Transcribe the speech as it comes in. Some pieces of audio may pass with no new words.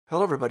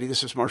Hello, everybody.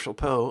 This is Marshall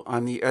Poe.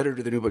 I'm the editor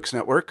of the New Books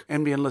Network.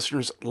 NBN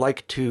listeners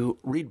like to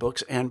read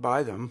books and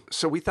buy them.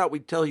 So we thought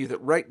we'd tell you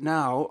that right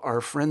now, our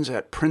friends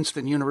at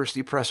Princeton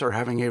University Press are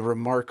having a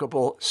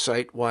remarkable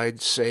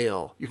site-wide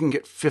sale. You can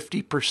get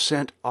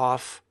 50%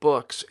 off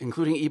books,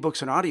 including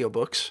ebooks and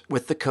audiobooks,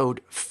 with the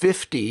code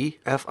 50,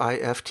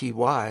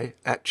 F-I-F-T-Y,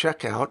 at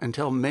checkout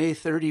until May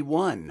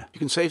 31. You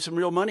can save some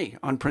real money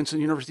on Princeton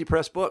University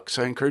Press books.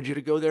 I encourage you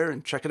to go there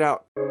and check it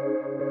out.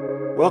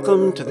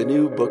 Welcome to the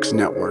New Books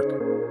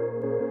Network.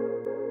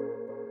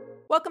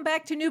 Welcome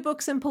back to New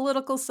Books in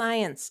Political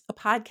Science, a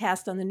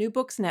podcast on the New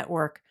Books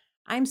Network.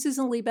 I'm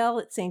Susan Liebell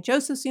at St.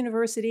 Joseph's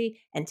University,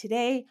 and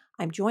today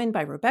I'm joined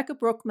by Rebecca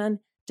Brückmann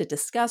to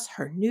discuss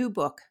her new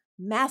book,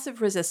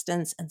 Massive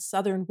Resistance and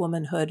Southern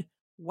Womanhood,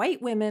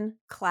 White Women,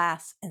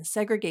 Class, and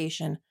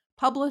Segregation,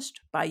 published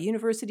by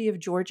University of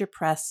Georgia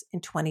Press in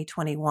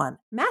 2021.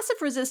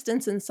 Massive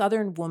Resistance and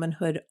Southern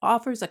Womanhood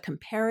offers a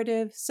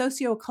comparative,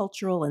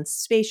 sociocultural, and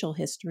spatial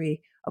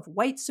history of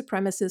white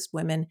supremacist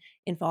women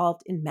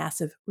involved in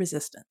massive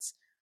resistance.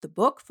 The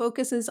book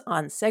focuses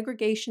on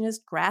segregationist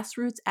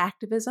grassroots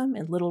activism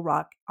in Little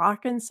Rock,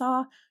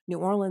 Arkansas, New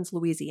Orleans,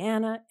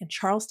 Louisiana, and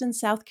Charleston,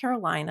 South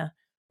Carolina,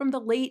 from the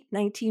late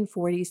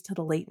 1940s to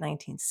the late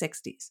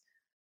 1960s.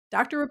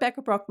 Dr.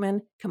 Rebecca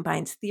Brückmann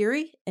combines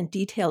theory and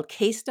detailed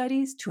case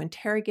studies to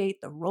interrogate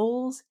the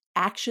roles,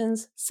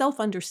 actions,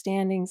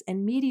 self-understandings,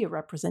 and media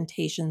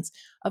representations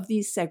of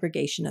these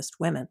segregationist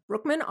women.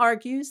 Brückmann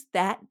argues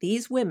that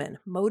these women,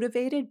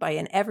 motivated by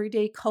an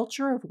everyday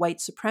culture of white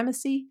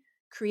supremacy,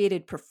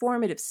 created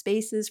performative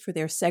spaces for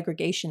their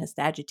segregationist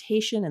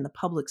agitation in the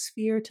public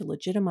sphere to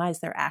legitimize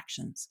their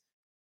actions.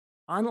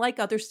 Unlike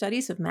other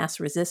studies of mass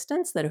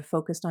resistance that have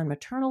focused on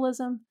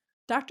maternalism,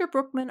 Dr.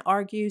 Brückmann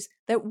argues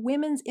that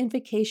women's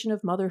invocation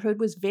of motherhood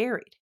was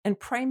varied and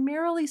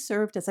primarily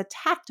served as a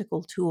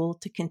tactical tool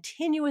to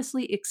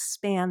continuously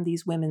expand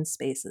these women's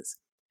spaces.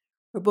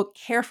 Her book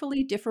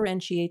carefully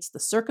differentiates the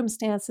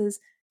circumstances,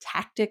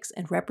 tactics,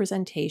 and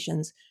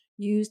representations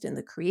used in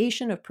the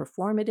creation of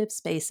performative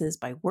spaces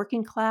by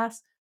working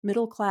class,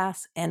 middle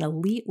class, and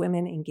elite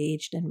women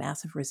engaged in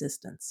massive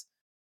resistance.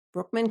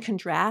 Brückmann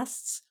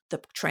contrasts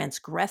the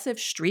transgressive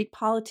street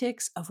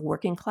politics of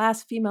working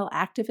class female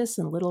activists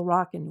in Little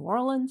Rock and New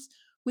Orleans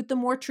with the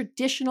more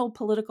traditional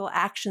political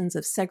actions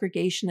of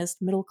segregationist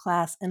middle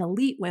class and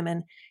elite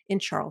women in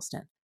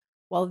Charleston.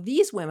 While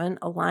these women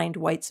aligned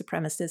white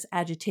supremacist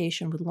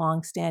agitation with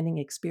long-standing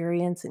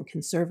experience in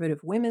conservative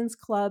women's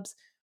clubs,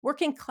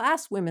 working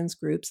class women's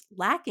groups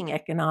lacking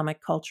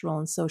economic, cultural,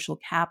 and social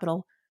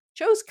capital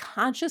chose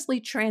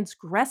consciously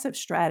transgressive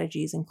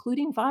strategies,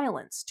 including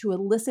violence, to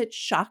elicit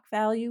shock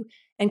value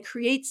and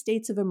create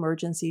states of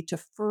emergency to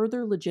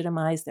further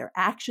legitimize their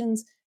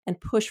actions and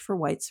push for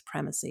white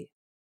supremacy.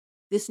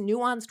 This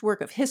nuanced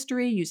work of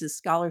history uses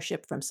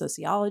scholarship from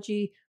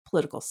sociology,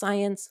 political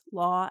science,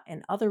 law,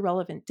 and other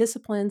relevant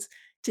disciplines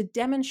to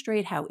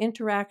demonstrate how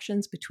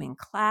interactions between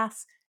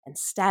class and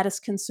status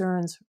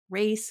concerns,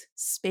 race,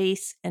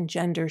 space, and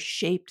gender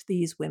shaped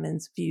these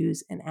women's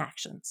views and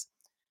actions.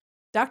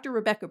 Dr.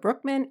 Rebecca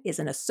Brückmann is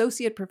an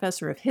associate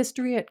professor of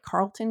history at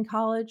Carleton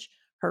College.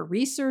 Her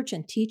research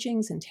and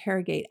teachings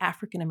interrogate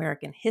African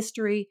American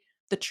history,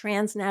 the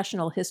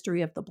transnational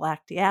history of the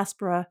Black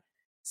diaspora,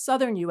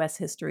 Southern U.S.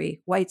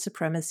 history, white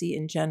supremacy,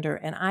 and gender,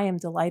 and I am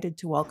delighted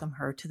to welcome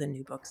her to the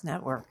New Books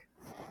Network.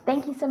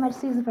 Thank you so much,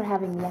 Susan, for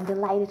having me. I'm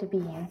delighted to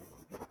be here.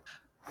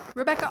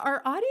 Rebecca,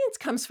 our audience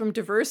comes from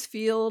diverse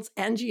fields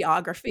and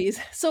geographies.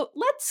 So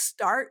let's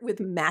start with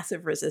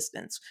massive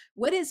resistance.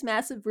 What is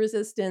massive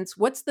resistance?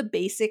 What's the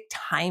basic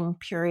time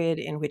period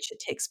in which it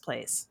takes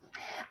place?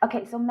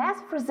 Okay, so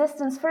massive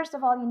resistance, first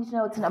of all, you need to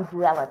know it's an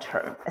umbrella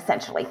term,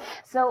 essentially.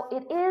 So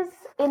it is,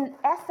 in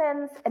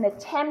essence, an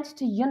attempt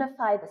to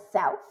unify the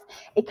South.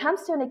 It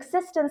comes to an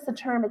existence, the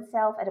term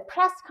itself, at a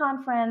press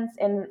conference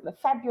in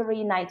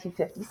February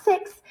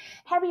 1956.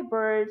 Harry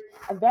Byrd,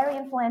 a very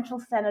influential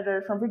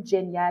senator from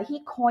Virginia,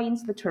 he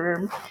coins the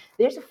term.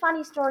 There's a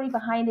funny story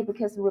behind it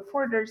because the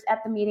reporters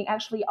at the meeting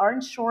actually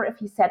aren't sure if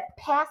he said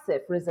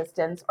passive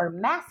resistance or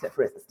massive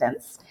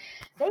resistance.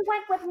 They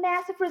went with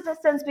massive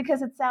resistance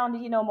because it sounded,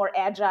 more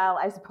agile,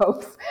 I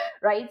suppose,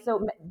 right?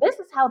 So this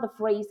is how the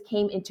phrase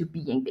came into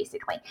being,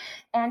 basically.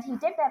 And he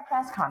did that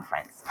press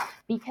conference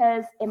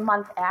because a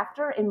month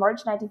after, in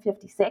March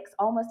 1956,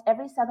 almost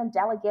every Southern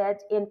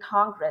delegate in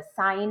Congress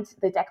signed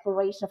the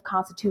Declaration of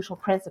Constitutional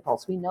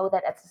Principles. We know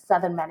that as the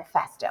Southern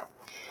Manifesto.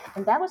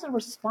 And that was a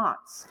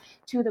response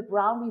to the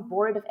Brown v.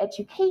 Board of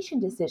Education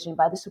decision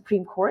by the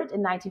Supreme Court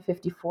in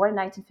 1954 and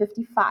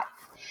 1955.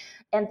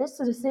 And this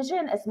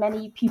decision, as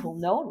many people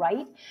know,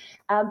 right,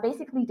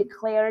 basically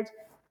declared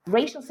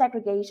racial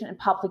segregation in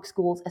public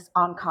schools as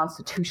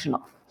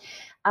unconstitutional.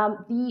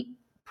 The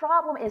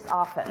problem is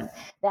often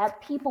that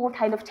people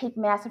kind of take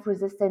massive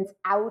resistance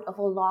out of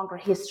a longer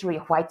history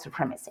of white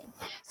supremacy.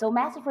 So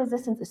massive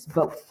resistance is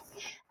both.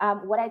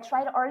 What I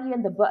try to argue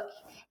in the book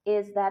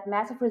is that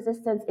massive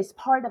resistance is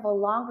part of a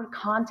longer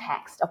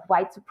context of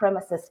white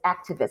supremacist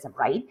activism,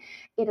 right?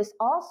 It is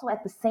also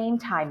at the same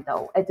time,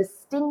 though, a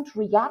distinct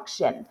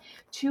reaction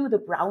to the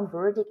Brown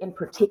verdict in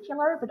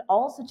particular, but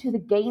also to the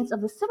gains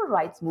of the civil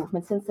rights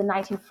movement since the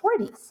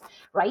 1940s,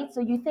 right?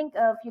 So you think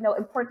of,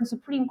 important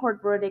Supreme Court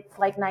verdicts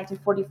like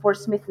 1944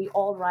 Smith v.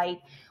 Allwright,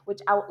 which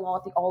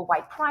outlawed the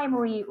all-white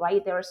primary,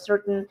 right? There are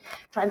certain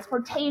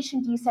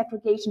transportation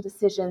desegregation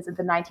decisions in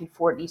the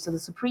 1940s. So the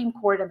Supreme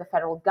Court and the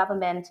federal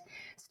government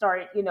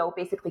start,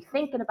 basically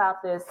thinking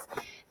about this,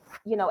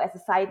 as a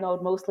side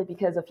note, mostly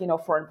because of,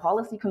 foreign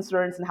policy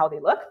concerns and how they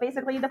look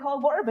basically in the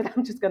Cold War, but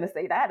I'm just going to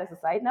say that as a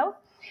side note.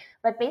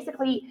 But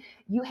basically,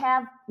 you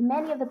have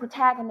many of the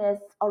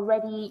protagonists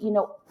already,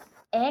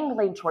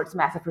 angling towards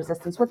massive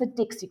resistance with the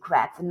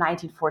Dixiecrats in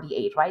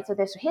 1948, right? So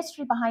there's a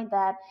history behind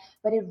that,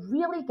 but it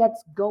really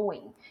gets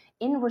going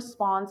in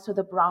response to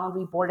the Brown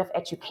v. Board of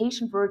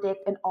Education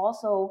verdict, and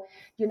also,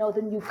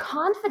 the new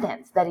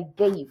confidence that it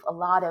gave a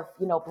lot of,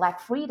 Black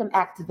freedom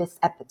activists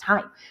at the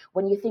time.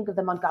 When you think of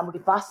the Montgomery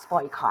bus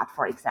boycott,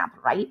 for example,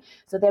 right?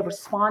 So they're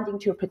responding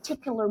to a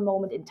particular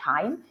moment in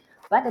time,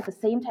 but at the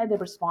same time, they're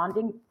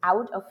responding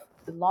out of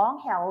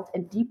long-held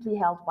and deeply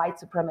held white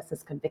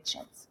supremacist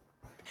convictions.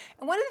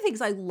 And one of the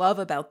things I love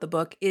about the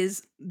book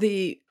is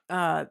the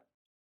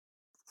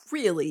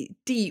really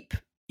deep,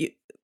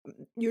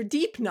 your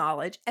deep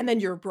knowledge and then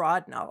your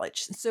broad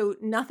knowledge. So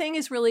nothing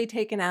is really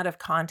taken out of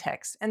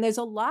context. And there's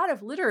a lot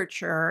of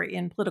literature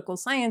in political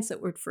science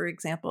that would, for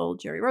example,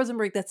 Jerry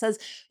Rosenberg, that says,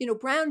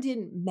 Brown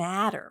didn't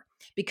matter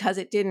because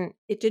it didn't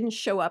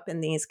show up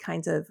in these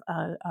kinds of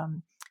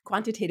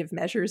quantitative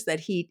measures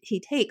that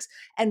he takes.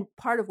 And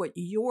part of what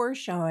you're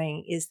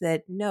showing is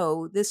that,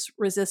 no, this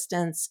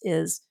resistance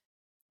is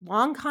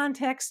long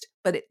context,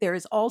 but there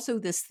is also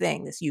this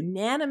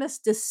unanimous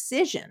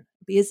decision,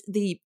 because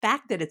the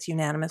fact that it's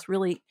unanimous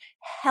really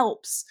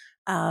helps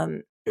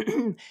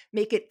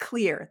make it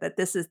clear that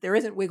there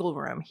isn't wiggle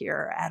room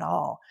here at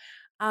all.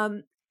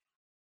 The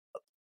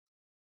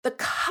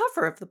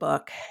cover of the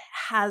book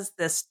has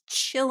this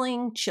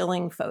chilling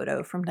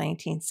photo from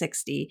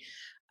 1960.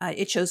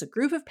 It shows a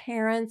group of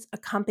parents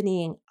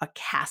accompanying a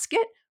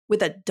casket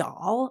with a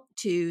doll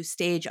to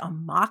stage a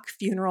mock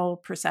funeral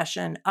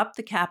procession up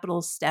the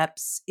Capitol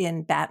steps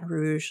in Baton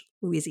Rouge,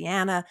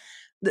 Louisiana.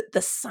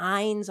 The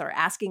signs are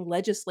asking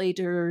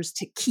legislators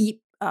to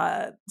keep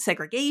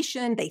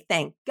segregation. They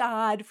thank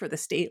God for the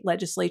state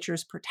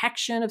legislature's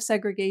protection of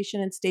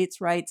segregation and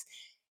states' rights.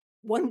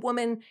 One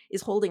woman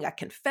is holding a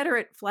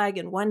Confederate flag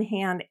in one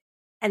hand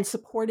and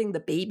supporting the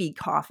baby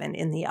coffin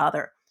in the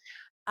other.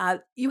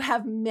 You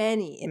have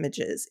many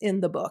images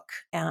in the book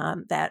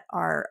that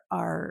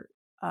are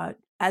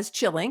as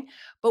chilling,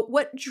 but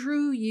what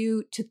drew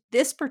you to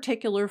this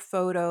particular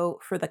photo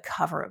for the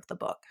cover of the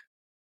book?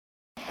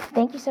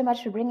 Thank you so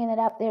much for bringing it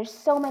up. There's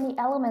so many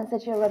elements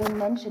that you already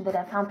mentioned that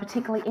I found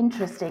particularly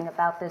interesting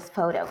about this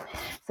photo.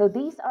 So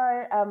these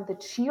are the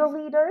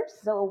cheerleaders,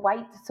 so a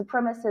white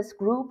supremacist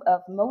group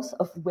of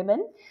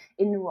women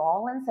in New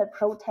Orleans that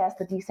protest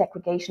the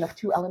desegregation of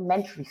 2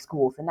 elementary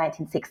schools in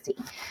 1960.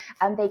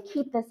 And they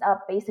keep this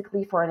up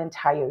basically for an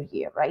entire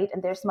year, right?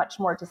 And there's much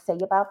more to say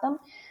about them.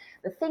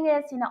 The thing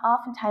is,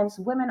 oftentimes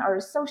women are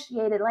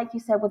associated, like you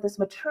said, with this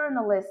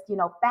maternalist,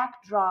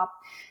 backdrop,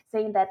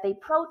 saying that they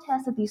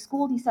protested the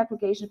school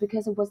desegregation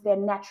because it was their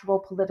natural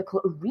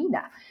political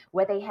arena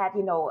where they had,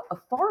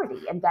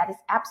 authority. And that is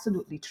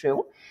absolutely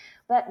true.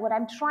 But what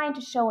I'm trying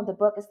to show in the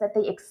book is that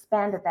they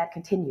expanded that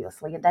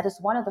continuously. And that is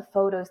one of the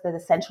photos that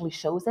essentially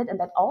shows it. And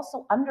that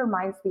also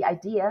undermines the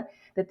idea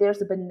that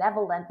there's a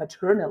benevolent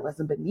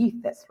maternalism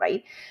beneath this,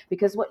 right?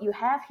 Because what you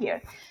have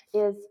here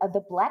is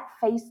the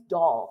black-faced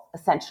doll,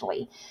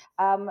 essentially,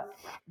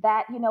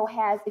 that,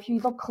 has, if you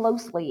look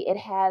closely, it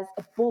has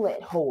a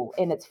bullet hole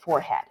in its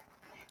forehead.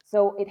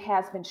 So it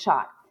has been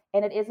shot.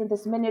 And it is in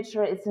this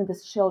miniature, it's in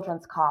this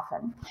children's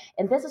coffin.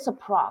 And this is a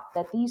prop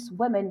that these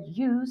women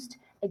used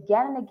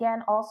again and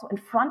again also in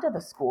front of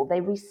the school.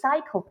 They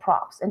recycled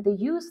props, and they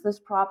used this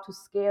prop to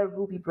scare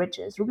Ruby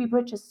Bridges. Ruby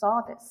Bridges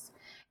saw this,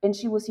 and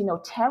she was,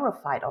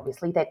 terrified,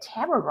 obviously. They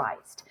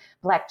terrorized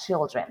Black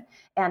children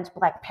and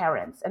Black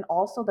parents, and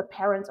also the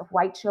parents of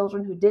white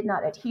children who did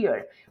not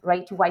adhere,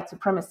 right, to white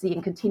supremacy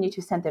and continue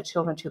to send their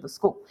children to the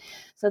school.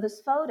 So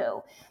this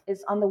photo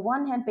is, on the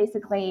one hand,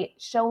 basically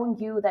showing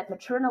you that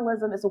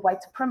maternalism is a white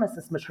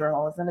supremacist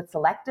maternalism. It's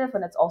selective,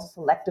 and it's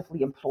also selectively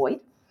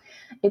employed.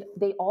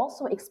 They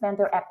also expand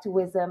their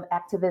activism,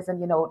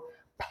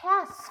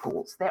 past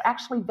schools. They're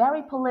actually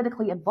very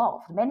politically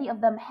involved. Many of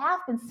them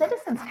have been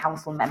citizens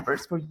council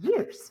members for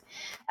years.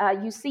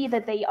 You see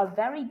that they are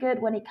very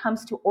good when it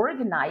comes to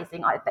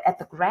organizing at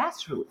the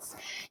grassroots.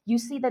 You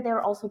see that there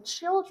are also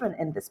children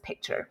in this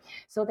picture.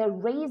 So they're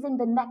raising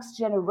the next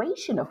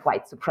generation of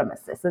white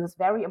supremacists. And it's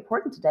very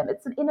important to them.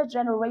 It's an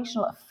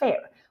intergenerational affair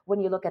when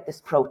you look at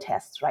this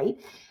protest, right?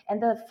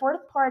 And the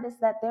fourth part is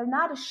that they're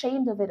not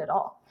ashamed of it at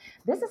all.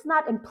 This is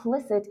not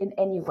implicit in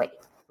any way,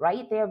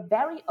 right? They're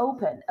very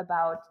open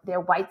about their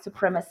white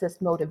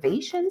supremacist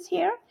motivations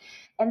here.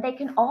 And they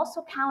can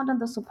also count on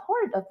the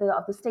support of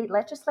the state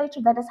legislature.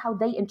 That is how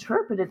they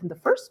interpret it in the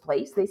first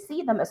place. They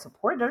see them as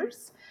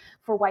supporters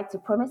for white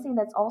supremacy.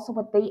 That's also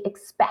what they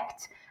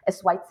expect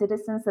as white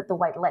citizens, that the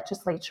white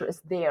legislature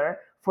is there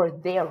for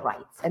their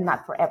rights and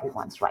not for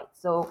everyone's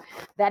rights. So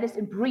that is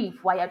in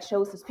brief why I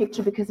chose this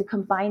picture, because it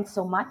combines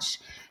so much.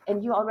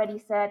 And you already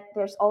said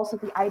there's also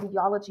the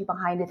ideology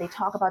behind it. They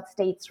talk about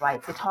states'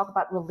 rights. They talk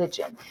about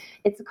religion.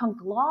 It's a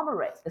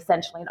conglomerate,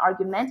 essentially, an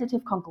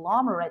argumentative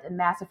conglomerate and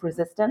massive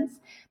resistance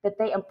that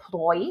they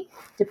employ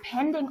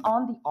depending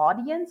on the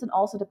audience and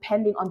also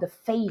depending on the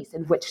phase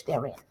in which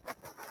they're in.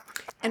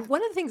 And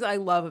one of the things I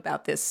love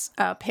about this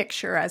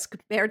picture, as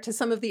compared to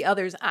some of the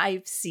others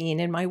I've seen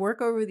in my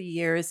work over the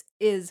years,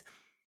 is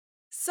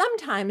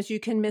sometimes you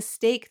can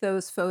mistake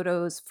those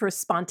photos for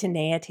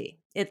spontaneity.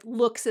 It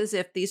looks as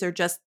if these are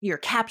just, you're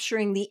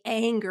capturing the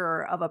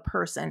anger of a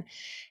person.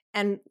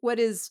 And what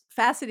is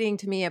fascinating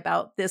to me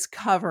about this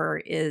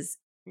cover is,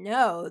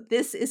 no,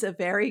 this is a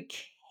very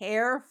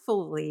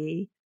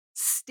carefully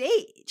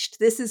staged.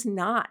 This is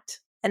not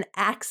an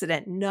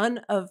accident. None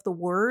of the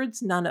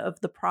words, none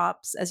of the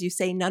props, as you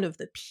say, none of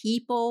the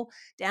people,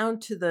 down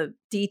to the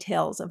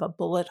details of a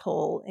bullet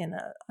hole in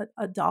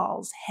a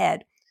doll's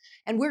head.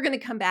 And we're going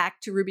to come back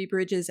to Ruby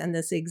Bridges and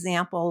this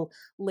example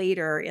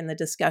later in the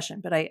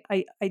discussion. But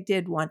I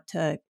did want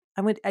to.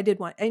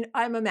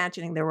 I'm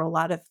imagining there were a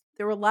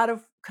lot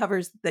of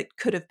covers that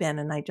could have been,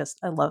 and I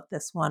love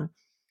this one.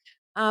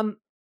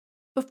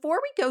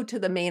 Before we go to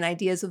the main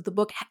ideas of the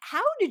book,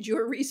 how did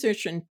your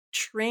research and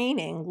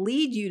training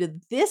lead you to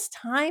this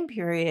time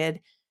period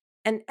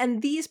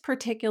and these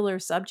particular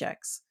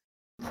subjects?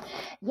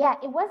 Yeah,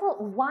 it was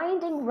a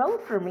winding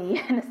road for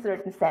me in a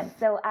certain sense.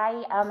 So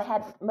I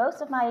had most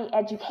of my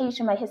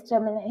education, my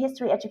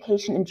history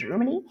education in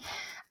Germany.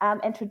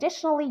 And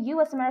traditionally,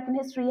 U.S. American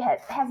history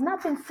has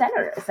not been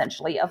center,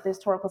 essentially, of the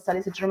historical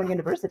studies at German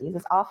universities.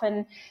 It's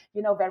often,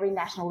 very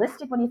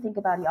nationalistic when you think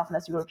about it, often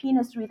as European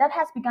history. That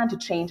has begun to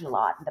change a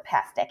lot in the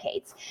past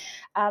decades.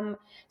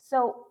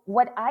 So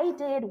what I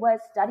did was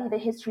study the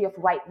history of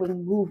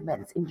right-wing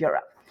movements in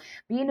Europe.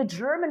 Being a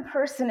German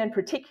person in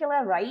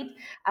particular, right,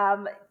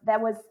 that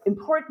was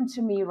important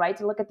to me, right,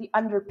 to look at the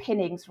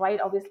underpinnings,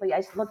 right? Obviously,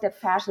 I looked at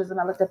fascism,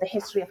 I looked at the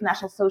history of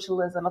National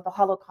Socialism, of the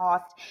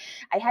Holocaust.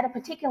 I had a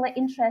particular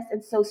interest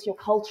in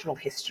sociocultural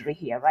history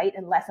here, right,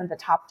 and less in the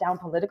top-down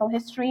political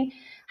history.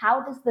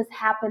 How does this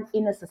happen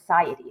in a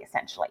society,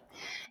 essentially?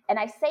 And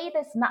I say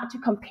this not to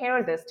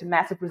compare this to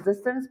massive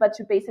resistance, but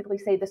to basically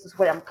say this is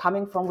where I'm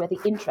coming from, where the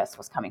interest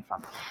was coming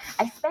from.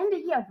 I spent a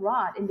year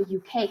abroad in the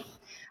UK.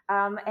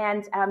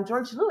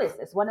 George Lewis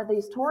is one of the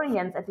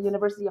historians at the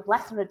University of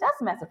Leicester that does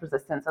massive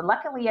resistance. And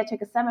luckily, I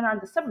took a seminar on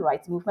the civil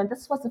rights movement.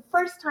 This was the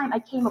first time I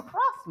came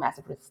across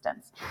massive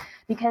resistance,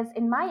 because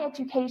in my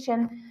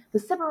education, the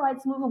civil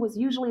rights movement was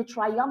usually a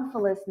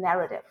triumphalist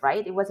narrative,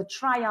 right? It was a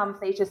triumph.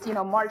 They just,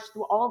 marched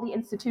through all the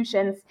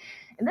institutions.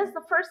 And this is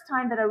the first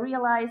time that I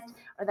realized,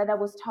 or that I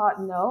was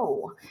taught,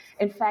 no.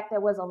 In fact,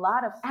 there was a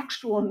lot of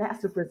actual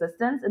massive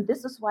resistance. And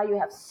this is why you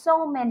have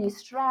so many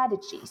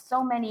strategies,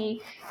 so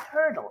many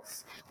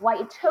hurdles, why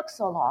it took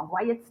so long,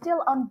 why it's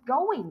still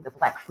ongoing, the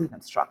Black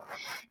freedom struggle.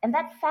 And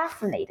that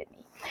fascinated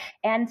me.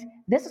 And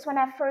this is when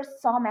I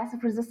first saw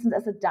massive resistance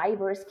as a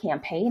diverse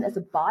campaign, as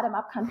a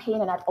bottom-up campaign,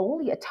 and not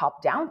only a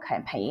top-down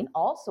campaign,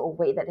 also a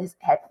way that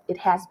it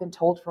has been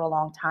told for a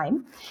long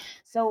time.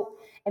 So,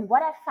 and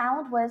what I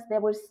found was there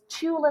was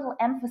too little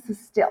emphasis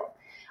still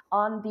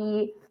on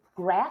the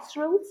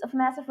grassroots of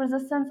massive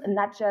resistance, and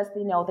not just,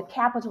 the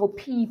capital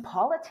P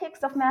politics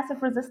of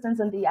massive resistance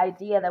and the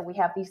idea that we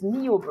have these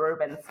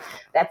neo-Bourbons.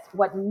 That's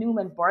what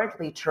Newman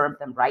Bartley termed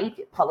them, right?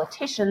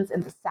 Politicians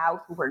in the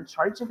South who were in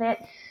charge of it.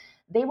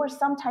 They were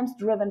sometimes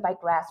driven by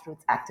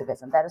grassroots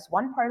activism. That is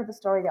one part of the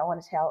story that I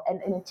want to tell.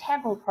 And an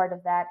integral part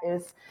of that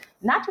is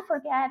not to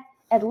forget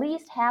at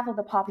least half of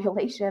the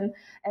population,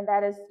 and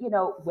that is,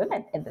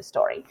 women in the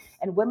story.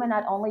 And women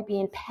not only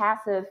being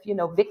passive,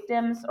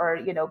 victims or,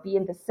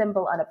 being the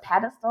symbol on a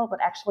pedestal, but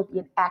actually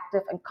being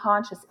active and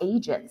conscious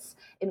agents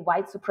in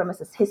white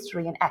supremacist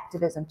history and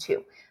activism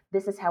too.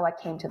 This is how I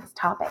came to this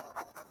topic.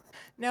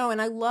 No, and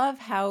I love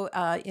how,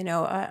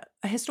 a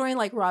historian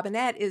like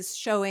Robinette is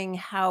showing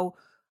how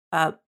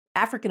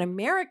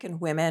African-American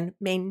women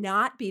may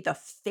not be the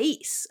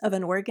face of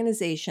an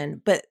organization,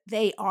 but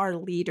they are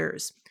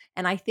leaders.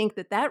 And I think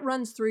that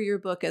runs through your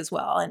book as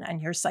well.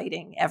 And you're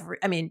citing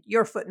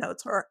your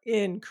footnotes are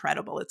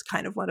incredible. It's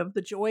kind of one of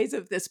the joys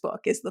of this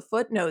book is the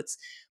footnotes.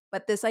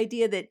 But this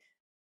idea that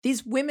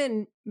these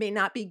women may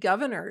not be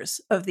governors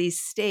of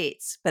these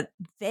states, but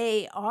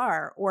they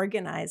are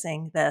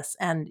organizing this.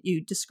 And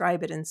you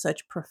describe it in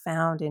such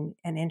profound and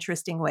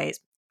interesting ways.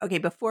 Okay,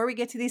 before we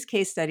get to these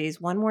case studies,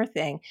 one more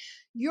thing.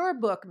 Your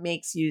book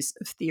makes use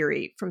of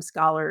theory from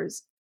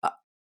scholars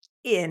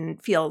in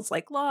fields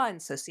like law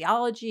and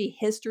sociology,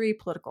 history,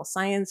 political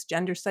science,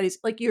 gender studies.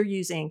 Like you're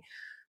using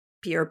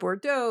Pierre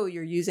Bourdieu,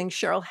 you're using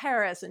Cheryl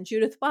Harris and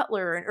Judith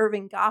Butler and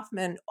Irving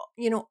Goffman,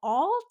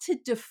 all to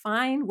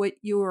define what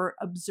you're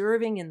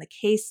observing in the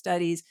case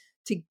studies,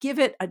 to give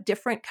it a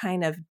different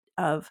kind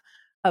of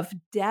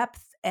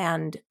depth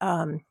and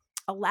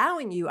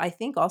allowing you, I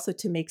think, also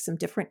to make some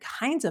different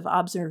kinds of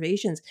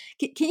observations.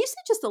 Can you say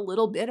just a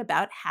little bit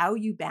about how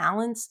you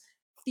balance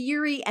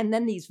theory and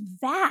then these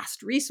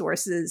vast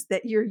resources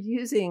that you're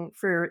using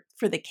for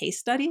the case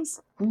studies?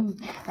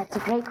 That's a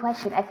great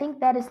question. I think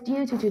that is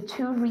due to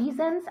two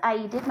reasons.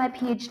 I did my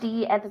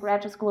PhD at the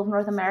Graduate School of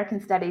North American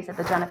Studies at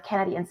the John F.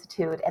 Kennedy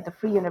Institute at the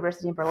Free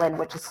University in Berlin,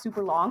 which is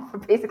super long for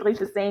basically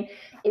just saying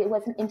it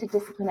was an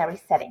interdisciplinary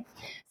setting.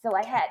 So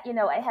I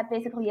had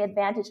basically the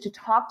advantage to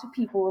talk to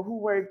people who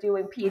were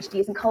doing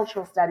PhDs in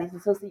cultural studies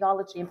and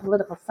sociology and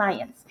political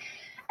science.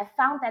 I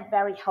found that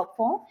very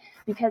helpful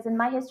because in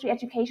my history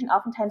education,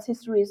 oftentimes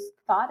history is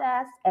thought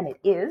and it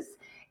is,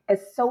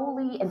 as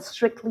solely and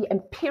strictly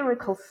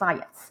empirical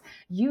science.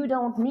 You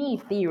don't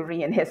need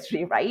theory in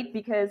history, right?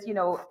 Because,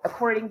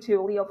 according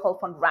to Leopold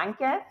von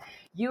Ranke,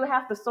 you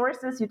have the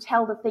sources, you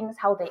tell the things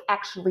how they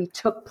actually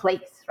took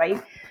place,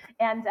 right?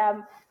 And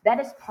that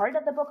is part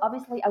of the book.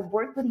 Obviously, I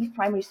work with these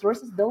primary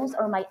sources. Those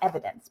are my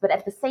evidence. But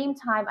at the same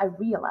time, I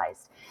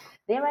realized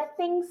there are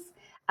things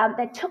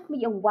that took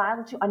me a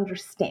while to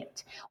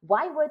understand.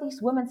 Why were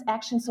these women's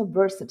actions so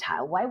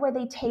versatile? Why were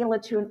they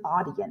tailored to an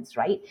audience,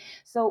 right?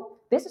 So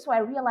this is why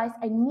I realized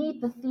I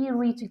need the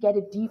theory to get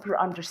a deeper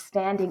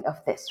understanding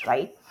of this,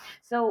 right?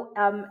 So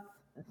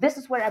this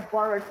is where I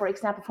borrowed, for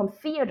example, from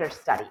theater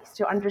studies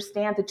to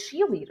understand the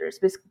cheerleaders,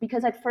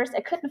 because at first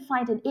I couldn't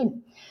find an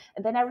in.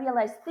 And then I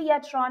realized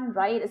theatron,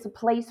 right, is a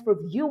place for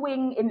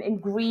viewing in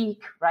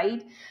Greek,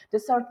 right? De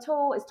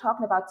Sarto is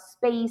talking about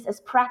space as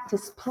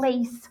practice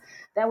place.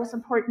 That was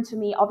important to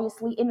me.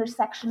 Obviously,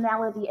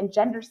 intersectionality and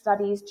gender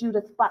studies.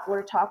 Judith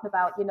Butler talking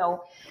about,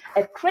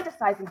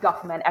 criticizing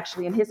Goffman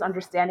actually in his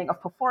understanding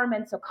of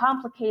performance, so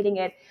complicating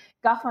it.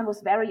 Goffman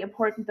was very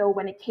important, though,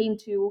 when it came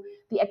to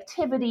the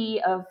activity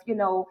of,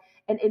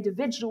 an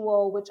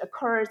individual which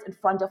occurs in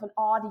front of an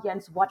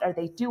audience. What are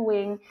they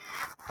doing?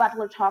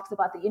 Butler talks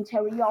about the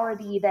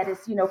interiority that is,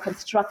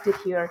 constructed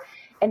here.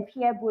 And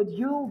Pierre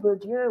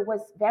Bourdieu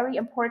was very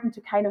important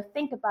to kind of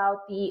think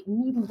about the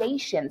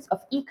mediations of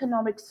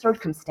economic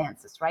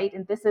circumstances, right?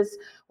 And this is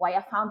why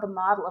I found the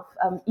model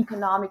of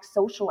economic,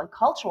 social, and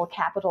cultural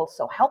capital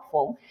so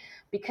helpful,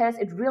 because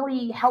it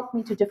really helped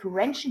me to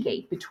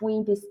differentiate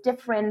between these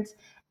different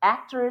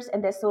actors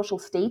and their social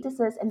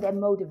statuses and their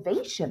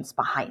motivations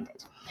behind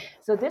it.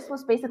 So this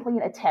was basically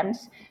an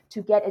attempt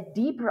to get a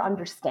deeper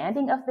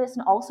understanding of this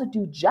and also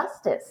do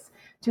justice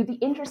to the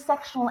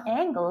intersectional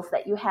angles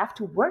that you have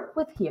to work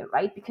with here,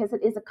 right? Because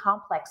it is a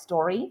complex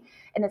story,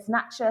 and it's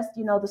not just,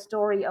 the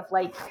story of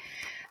like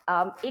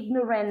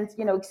ignorant,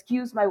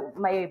 excuse my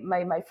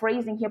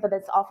phrasing here, but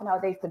that's often how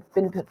they've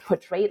been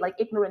portrayed, like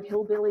ignorant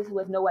hillbillies who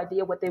had no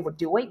idea what they were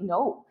doing.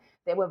 No,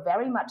 they were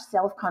very much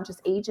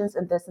self-conscious agents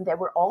in this, and they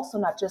were also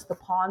not just the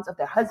pawns of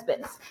their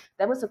husbands.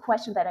 That was a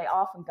question that I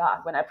often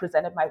got when I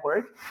presented my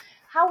work.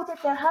 How did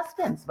their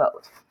husbands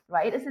vote,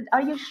 right?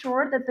 Are you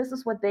sure that this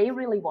is what they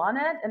really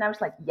wanted? And I was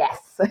like,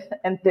 yes,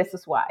 and this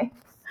is why.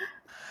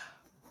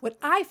 What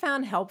I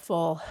found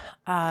helpful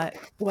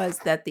was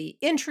that the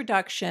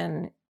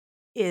introduction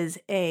is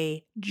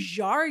a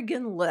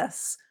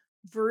jargonless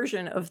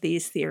version of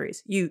these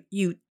theories.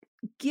 You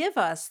give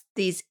us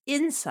these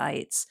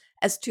insights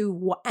as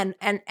to and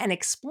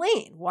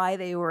explain why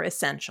they were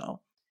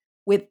essential,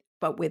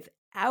 but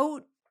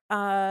without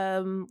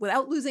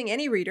losing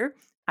any reader.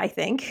 I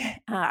think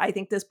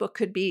this book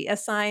could be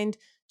assigned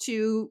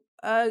to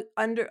in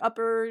an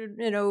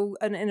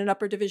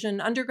upper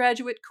division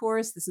undergraduate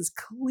course. This is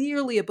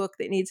clearly a book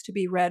that needs to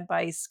be read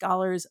by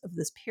scholars of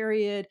this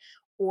period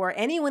or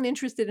anyone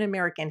interested in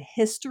American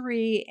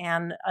history.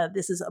 And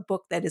this is a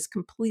book that is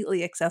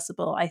completely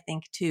accessible, I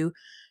think, to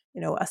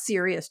a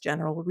serious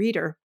general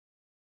reader.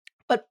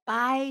 But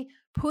by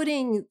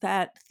putting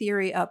that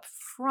theory up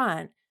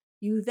front,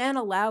 you then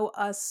allow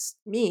us,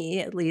 me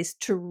at least,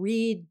 to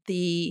read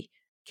the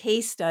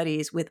case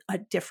studies with a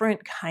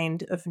different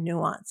kind of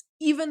nuance.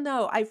 Even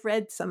though I've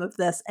read some of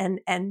this and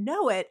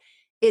know it,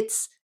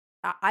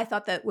 I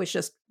thought that was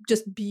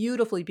just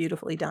beautifully,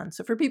 beautifully done.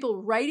 So for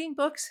people writing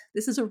books,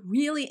 this is a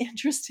really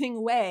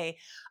interesting way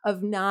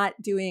of not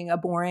doing a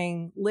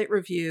boring lit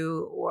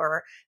review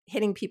or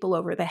hitting people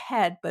over the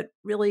head, but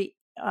really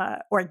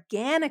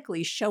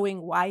organically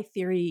showing why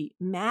theory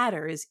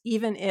matters,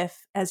 even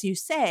if, as you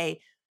say,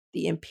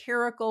 the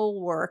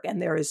empirical work,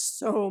 and there is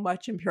so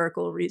much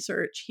empirical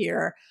research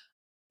here,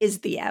 is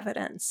the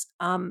evidence.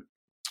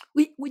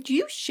 Would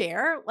you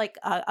share like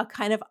a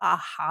kind of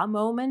aha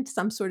moment,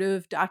 some sort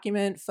of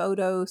document,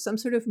 photo, some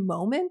sort of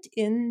moment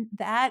in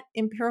that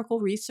empirical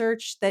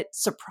research that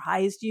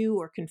surprised you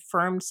or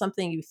confirmed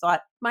something you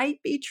thought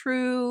might be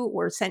true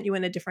or sent you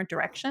in a different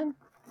direction?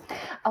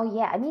 Oh,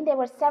 yeah. I mean, there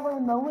were several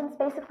moments,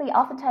 basically.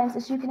 Oftentimes,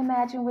 as you can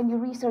imagine, when you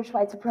research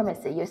white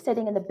supremacy, you're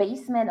sitting in the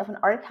basement of an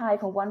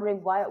archive and wondering,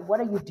 what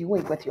are you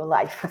doing with your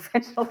life,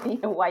 essentially,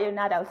 and why you're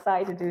not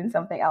outside and doing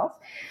something else.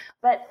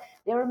 But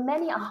there were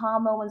many aha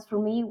moments for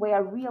me where I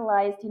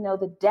realized,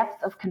 the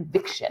depth of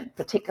conviction,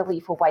 particularly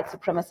for white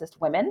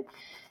supremacist women,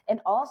 and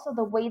also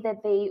the way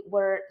that they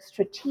were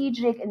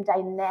strategic and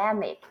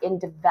dynamic in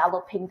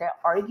developing their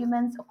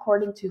arguments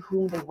according to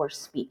whom they were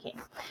speaking.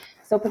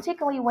 So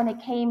particularly when it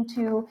came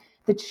to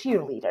the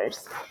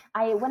cheerleaders,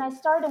 when I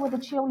started with the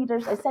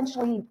cheerleaders, I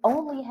essentially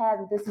only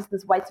had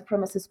this white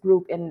supremacist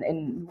group in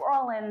New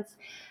Orleans.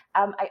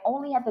 I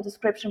only had the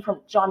description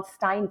from John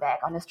Steinbeck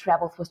on his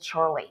travels with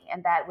Charlie,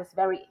 and that was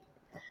very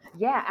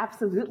yeah,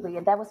 absolutely.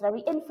 And that was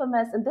very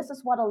infamous. And this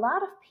is what a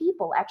lot of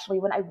people actually,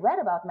 when I read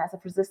about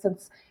massive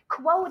resistance,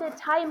 quoted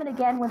time and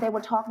again when they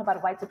were talking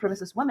about white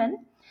supremacist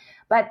women.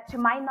 But to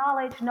my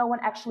knowledge, no one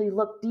actually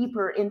looked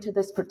deeper into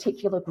this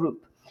particular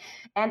group.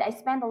 And I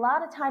spent a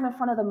lot of time in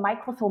front of the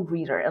microfilm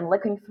reader and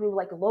looking through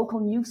like local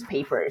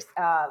newspapers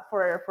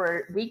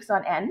for weeks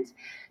on end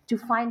to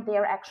find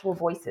their actual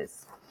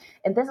voices.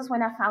 And this is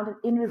when I found an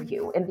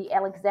interview in the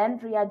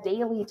Alexandria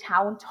Daily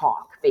Town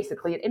Talk,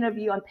 basically an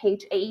interview on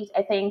page 8,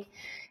 I think.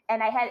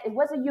 And it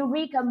was a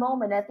eureka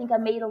moment. I think I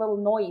made a little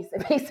noise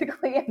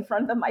basically in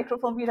front of the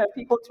microphone reader.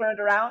 People turned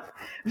around.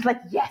 It was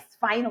like, yes,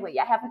 finally,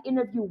 I have an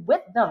interview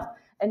with them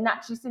and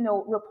not just,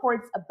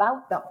 reports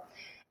about them.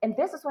 And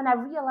this is when I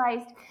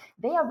realized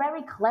they are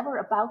very clever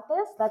about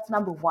this. That's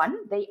number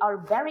one. They are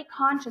very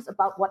conscious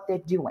about what they're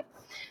doing.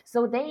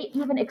 So they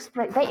even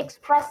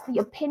expressed the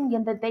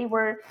opinion that they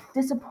were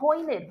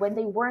disappointed when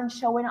they weren't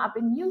showing up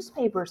in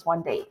newspapers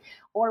one day,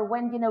 or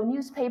when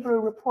newspaper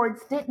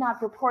reports did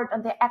not report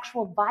on their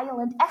actual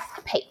violent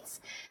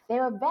escapades. They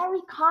were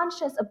very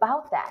conscious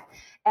about that.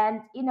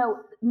 And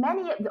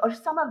many or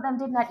some of them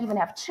did not even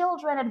have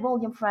children at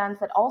William Frantz.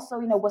 That also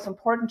was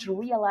important to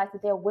realize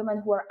that there are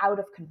women who are out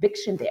of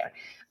conviction there.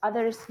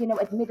 Others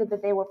admitted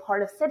that they were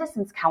part of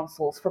citizens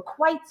councils for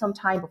quite some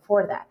time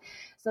before that.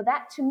 So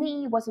that to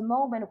me was a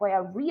moment where I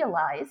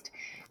realized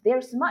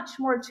there's much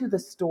more to the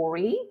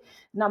story.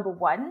 Number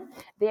one,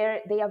 they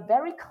are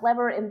very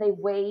clever in the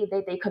way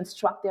that they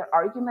construct their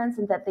arguments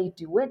and that they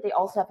do it. They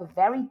also have a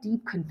very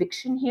deep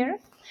conviction here.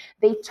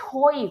 They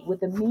toy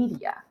with the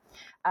media.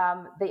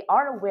 They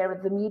are aware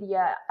that the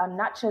media are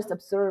not just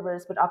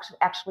observers, but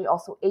actually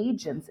also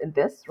agents in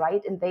this,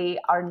 right? And they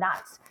are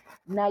not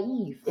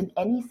naive in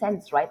any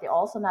sense, right? They're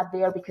also not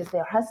there because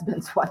their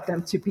husbands want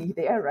them to be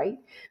there, right?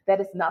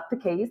 That is not the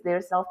case.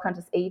 They're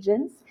self-conscious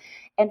agents.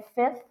 And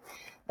fifth,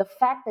 the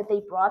fact that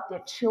they brought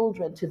their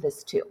children to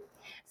this too.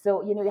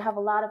 So, you have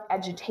a lot of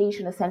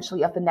agitation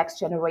essentially of the next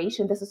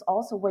generation. This is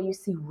also where you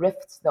see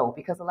rifts though,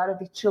 because a lot of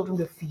the children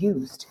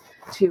refused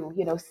to,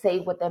 say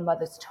what their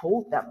mothers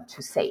told them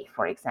to say,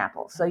 for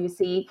example. So you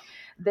see,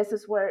 this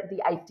is where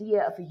the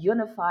idea of a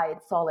unified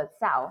solid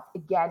South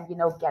again,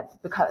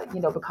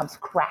 becomes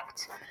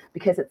cracked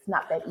because it's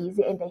not that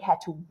easy. And they had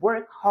to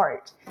work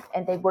hard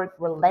and they worked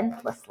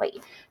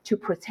relentlessly to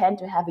pretend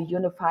to have a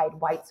unified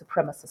white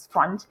supremacist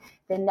front.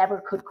 They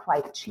never could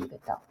quite achieve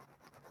it though.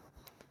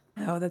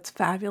 Oh, that's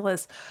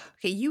fabulous.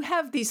 Okay, you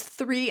have these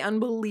 3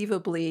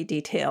 unbelievably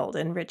detailed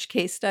and rich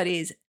case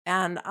studies,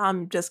 and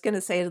I'm just going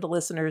to say to the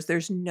listeners,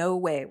 there's no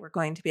way we're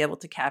going to be able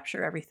to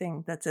capture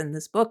everything that's in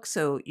this book,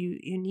 so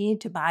you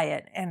need to buy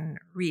it and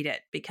read it,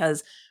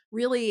 because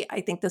really,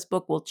 I think this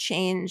book will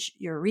change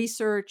your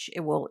research. It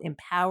will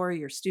empower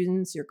your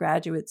students, your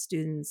graduate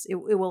students. It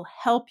will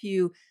help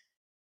you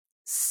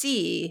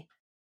see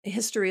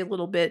history a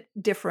little bit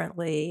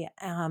differently.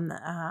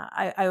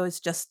 I was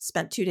just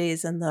spent 2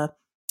 days in the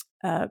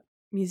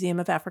Museum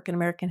of African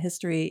American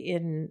History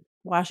in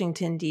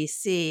Washington,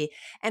 D.C.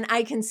 And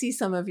I can see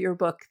some of your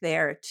book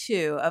there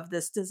too, of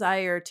this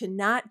desire to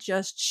not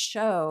just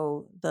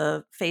show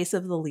the face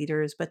of the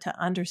leaders, but to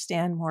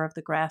understand more of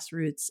the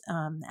grassroots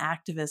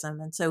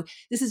activism. And so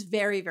this is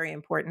very, very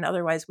important.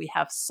 Otherwise, we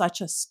have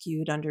such a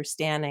skewed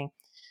understanding.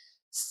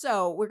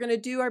 So we're going to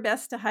do our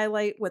best to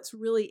highlight what's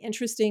really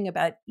interesting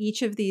about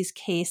each of these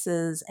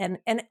cases, and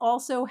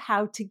also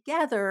how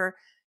together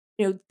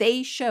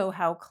they show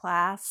how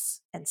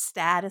class and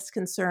status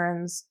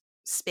concerns,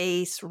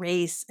 space,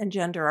 race, and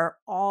gender are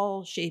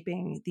all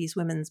shaping these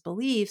women's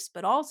beliefs,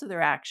 but also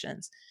their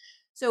actions.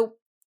 So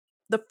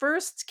the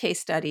first case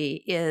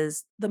study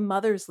is the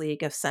Mothers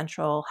League of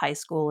Central High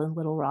School in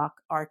Little Rock,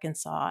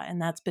 Arkansas,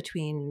 and that's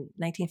between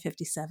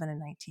 1957 and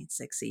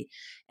 1960.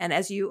 And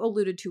as you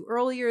alluded to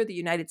earlier, the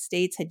United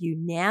States had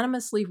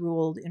unanimously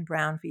ruled in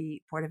Brown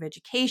v. Board of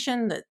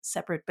Education that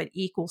separate but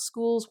equal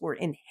schools were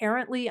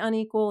inherently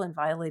unequal and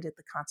violated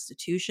the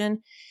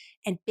Constitution.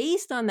 And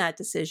based on that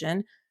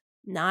decision,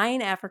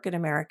 9 African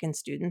American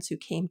students who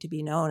came to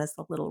be known as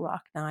the Little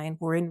Rock Nine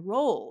were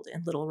enrolled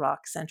in Little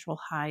Rock Central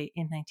High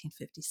in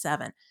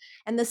 1957.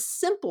 And the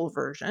simple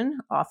version,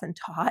 often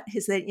taught,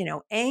 is that,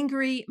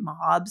 angry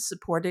mobs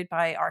supported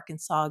by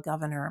Arkansas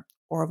Governor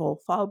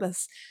Orville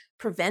Faubus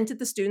prevented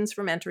the students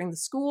from entering the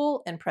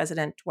school, and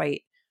President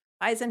Dwight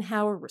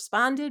Eisenhower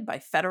responded by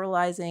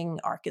federalizing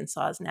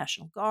Arkansas's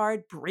National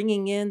Guard,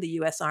 bringing in the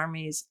U.S.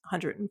 Army's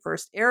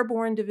 101st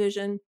Airborne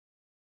Division.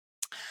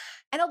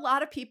 And a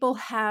lot of people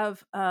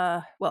have,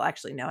 well,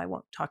 actually, no, I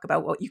won't talk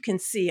about what you can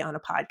see on a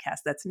podcast.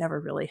 That's never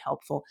really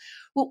helpful.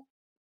 Well,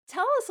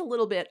 tell us a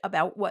little bit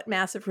about what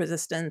massive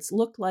resistance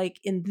looked like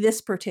in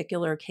this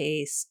particular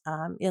case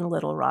in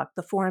Little Rock,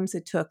 the forms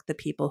it took, the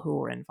people who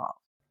were involved.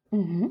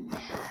 Mm-hmm.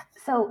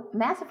 So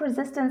massive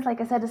resistance,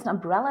 like I said, is an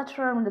umbrella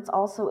term, and it's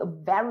also a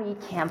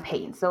varied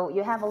campaign. So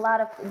you have a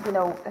lot of,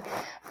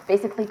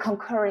 basically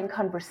concurring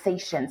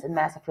conversations in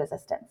massive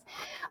resistance.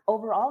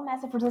 Overall,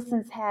 massive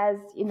resistance has,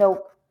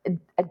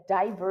 a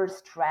diverse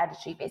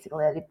strategy,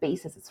 basically, that it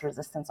bases its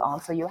resistance on.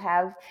 So you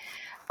have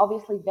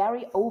obviously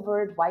very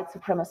overt white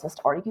supremacist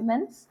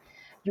arguments.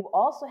 You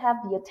also have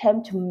the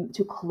attempt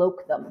to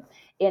cloak them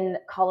in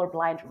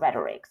colorblind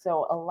rhetoric.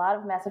 So a lot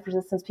of massive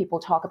resistance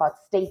people talk about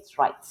states'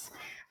 rights.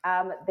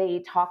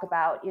 They talk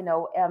about,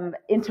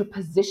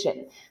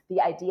 interposition, the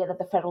idea that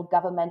the federal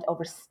government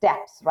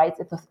oversteps, right,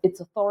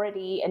 its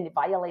authority and it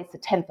violates the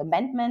 10th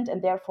Amendment,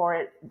 and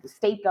therefore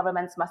state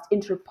governments must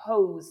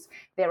interpose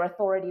their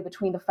authority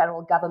between the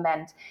federal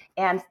government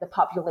and the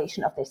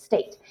population of their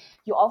state.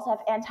 You also have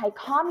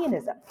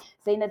anti-communism,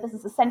 saying that this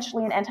is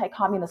essentially an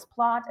anti-communist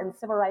plot, and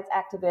civil rights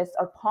activists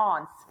are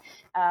pawns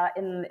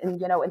in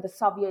the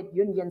Soviet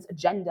Union's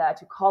agenda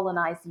to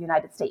colonize the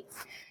United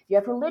States. You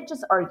have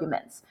religious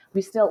arguments.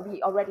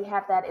 We already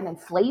have that in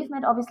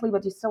enslavement, obviously,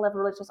 but you still have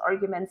religious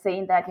arguments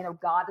saying that,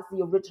 God is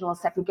the original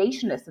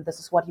segregationist and this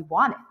is what he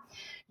wanted.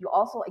 You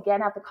also,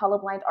 again, have the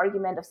colorblind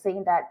argument of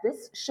saying that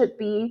this should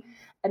be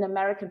an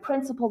American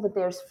principle, that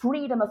there's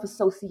freedom of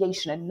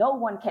association and no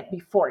one can be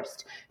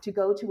forced to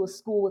go to a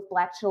school with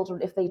Black children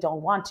if they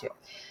don't want to.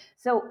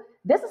 So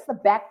this is the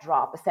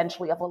backdrop,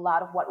 essentially, of a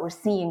lot of what we're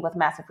seeing with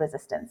massive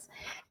resistance.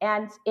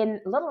 And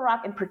in Little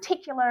Rock in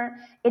particular,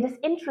 it is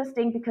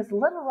interesting because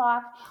Little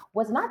Rock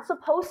was not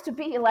supposed to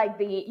be like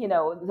basically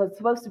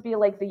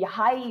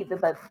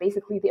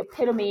the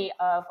epitome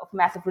of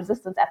massive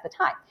resistance at the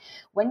time.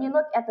 When you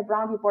look at the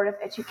Brown v. Board of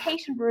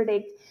Education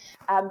verdict,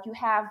 you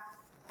have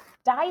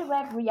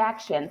direct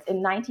reactions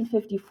in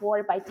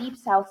 1954 by deep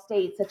South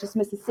states such as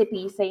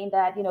Mississippi saying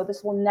that,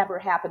 this will never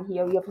happen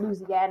here. You have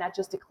Louisiana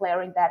just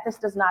declaring that this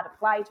does not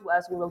apply to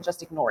us. We will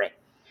just ignore it.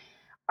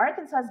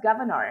 Arkansas's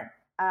governor,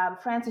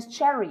 Francis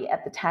Cherry,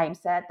 at the time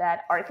said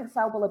that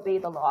Arkansas will obey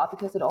the law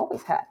because it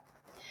always had.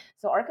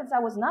 So Arkansas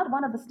was not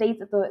one of the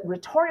states at the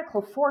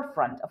rhetorical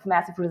forefront of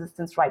massive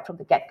resistance right from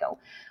the get-go.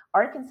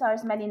 Arkansas,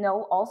 as many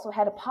know, also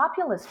had a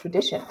populist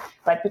tradition,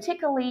 right?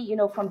 Particularly,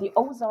 from the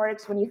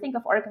Ozarks. When you think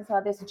of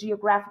Arkansas, there's a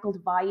geographical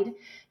divide.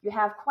 You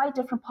have quite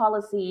different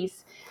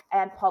policies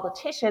and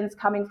politicians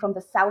coming from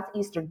the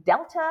southeastern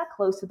Delta,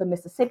 close to the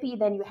Mississippi,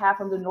 than you have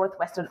from the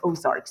northwestern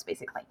Ozarks,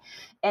 basically.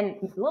 And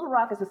Little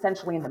Rock is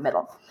essentially in the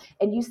middle.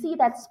 And you see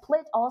that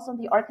split also in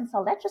the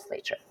Arkansas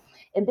legislature.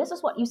 And this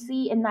is what you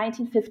see in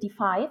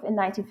 1955 and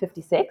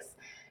 1956.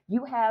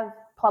 You have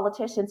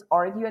politicians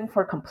arguing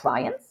for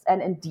compliance,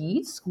 and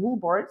indeed, school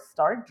boards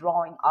start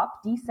drawing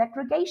up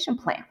desegregation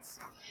plans.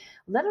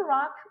 Little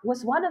Rock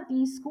was one of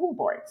these school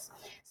boards.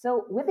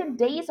 So within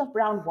days of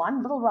Brown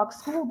 1, Little Rock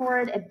School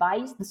Board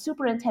advised the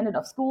superintendent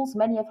of schools,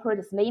 many have heard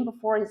his name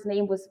before, his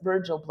name was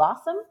Virgil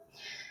Blossom,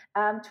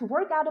 to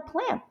work out a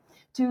plan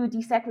to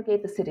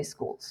desegregate the city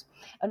schools.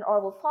 And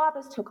Orville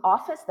Faubus took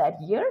office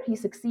that year. He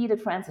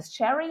succeeded Francis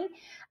Cherry.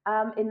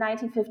 In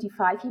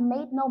 1955, he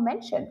made no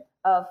mention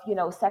of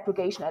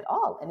segregation at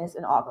all in his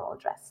inaugural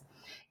address.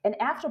 And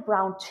after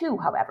Brown 2,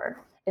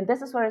 however, and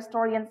this is where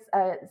historians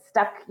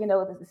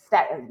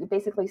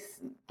basically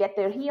get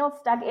their heels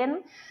stuck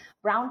in.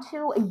 Brown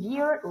 2, a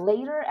year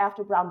later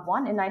after Brown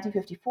 1 in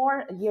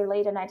 1954, a year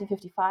later in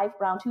 1955,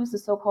 Brown 2 is the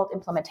so-called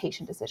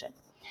implementation decision.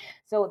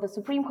 So the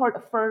Supreme Court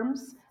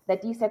affirms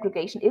that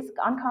desegregation is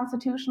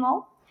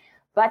unconstitutional,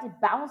 but it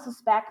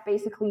bounces back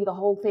basically the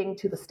whole thing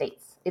to the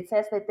states. It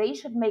says that they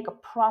should make a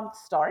prompt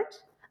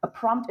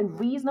and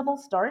reasonable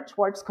start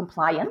towards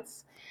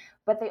compliance,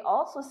 but they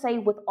also say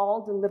with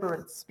all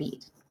deliberate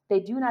speed. They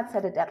do not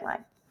set a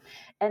deadline.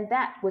 And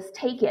that was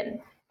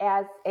taken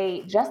as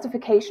a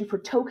justification for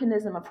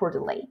tokenism and for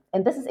delay.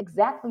 And this is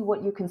exactly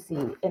what you can see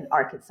in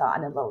Arkansas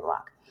and in Little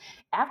Rock.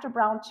 After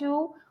Brown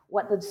 2,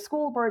 what the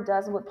school board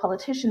does and what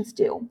politicians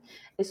do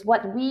is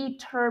what we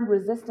term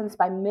resistance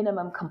by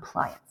minimum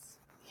compliance.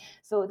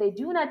 So they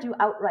do not do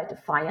outright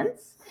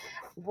defiance,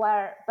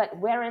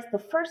 whereas the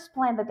first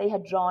plan that they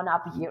had drawn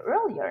up a year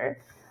earlier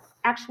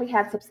actually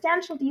had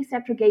substantial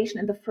desegregation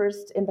in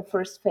the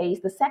first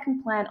phase. The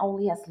second plan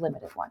only has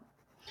limited one.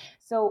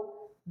 So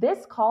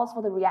this calls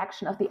for the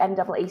reaction of the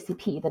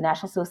NAACP, the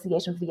National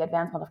Association for the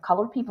Advancement of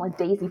Colored People, and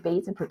Daisy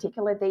Bates in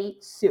particular. They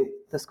sue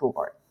the school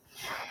board.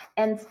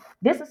 And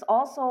this is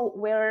also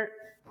where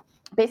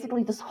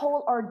basically this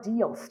whole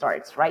ordeal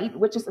starts, right?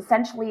 Which is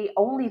essentially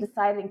only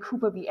decided in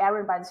Cooper v.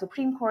 Aaron by the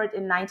Supreme Court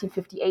in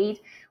 1958,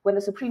 when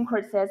the Supreme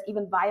Court says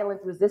even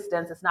violent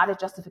resistance is not a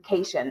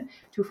justification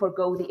to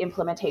forego the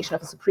implementation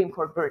of a Supreme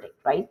Court verdict,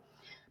 right?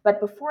 But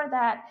before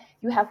that,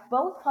 you have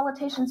both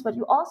politicians, but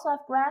you also have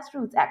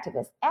grassroots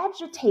activists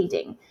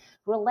agitating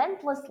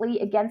relentlessly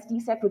against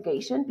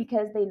desegregation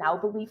because they now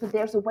believe that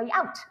there's a way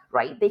out,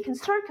 right? They can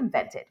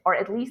circumvent it, or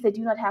at least they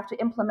do not have to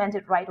implement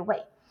it right away.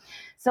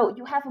 So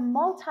you have a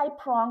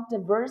multi-pronged,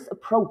 diverse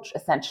approach,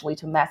 essentially,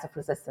 to massive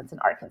resistance in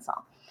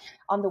Arkansas.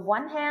 On the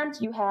one hand,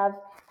 you have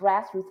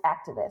grassroots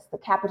activists, the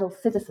Capital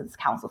Citizens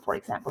Council, for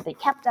example. They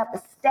kept up a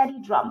steady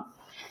drum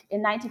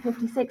in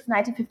 1956,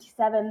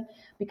 1957,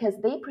 because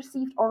they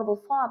perceived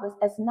Orville Faubus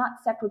as not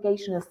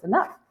segregationist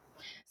enough.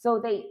 So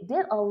they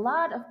did a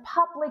lot of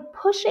public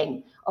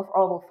pushing of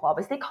Orville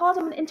Faubus. They called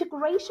him an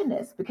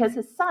integrationist because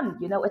his son,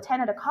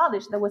 attended a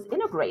college that was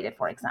integrated,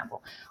 for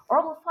example.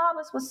 Orville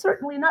Faubus was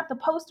certainly not the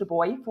poster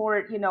boy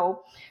for,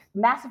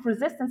 massive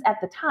resistance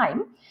at the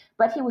time,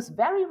 but he was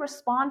very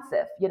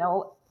responsive,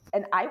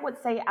 and I would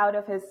say out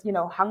of his,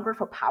 hunger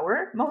for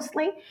power,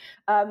 mostly,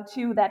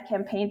 to that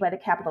campaign by the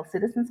Capital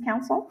Citizens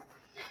Council.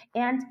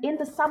 And in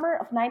the summer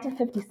of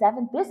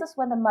 1957, this is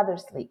when the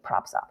Mothers League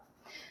props up.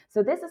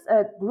 So this is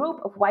a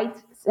group of white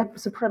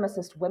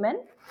supremacist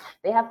women.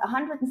 They have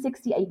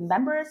 168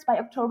 members by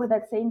October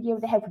that same year.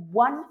 They have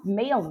one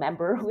male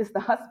member who is the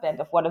husband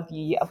of one of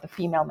the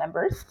female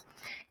members,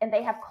 and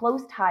they have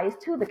close ties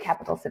to the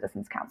Capital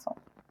Citizens Council.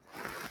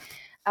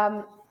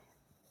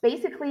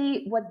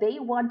 Basically, what they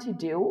want to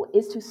do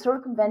is to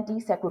circumvent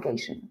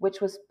desegregation, which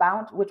was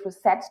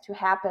set to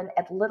happen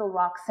at Little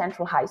Rock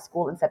Central High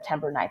School in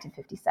September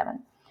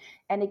 1957.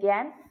 And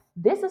again,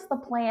 this is the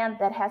plan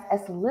that has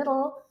as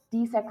little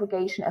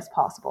desegregation as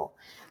possible.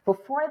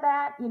 Before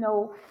that,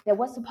 there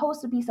was supposed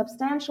to be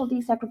substantial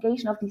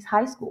desegregation of these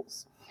high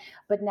schools.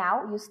 But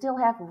now you still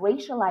have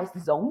racialized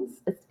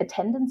zones,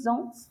 attendance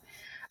zones.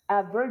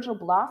 Virgil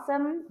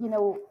Blossom,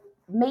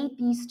 made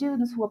these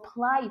students who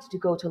applied to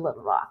go to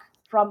Little Rock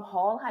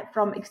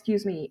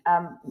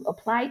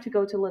applied to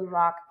go to Little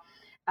Rock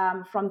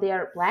from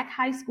their black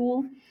high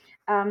school,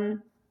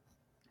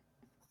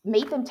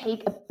 made them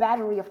take a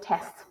battery of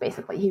tests,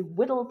 basically. He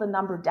whittled the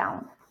number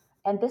down.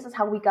 And this is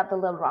how we got the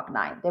Little Rock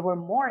 9. There were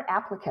more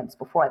applicants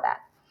before that.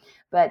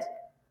 But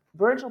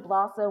Virgil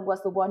Blossom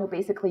was the one who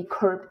basically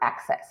curbed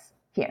access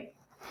here.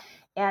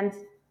 And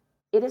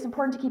it is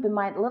important to keep in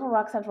mind, Little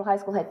Rock Central High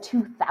School had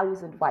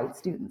 2,000 white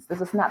students.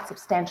 This is not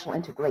substantial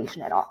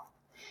integration at all.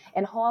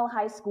 And Hall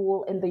High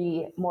School in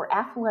the more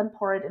affluent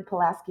part in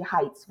Pulaski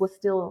Heights was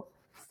still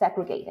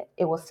segregated.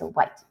 It was still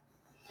white.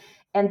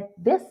 And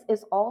this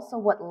is also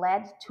what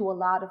led to a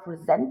lot of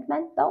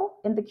resentment, though,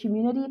 in the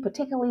community,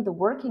 particularly the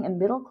working and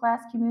middle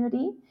class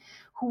community,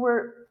 who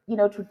were,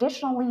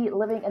 traditionally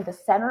living in the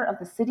center of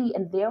the city,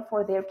 and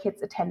therefore their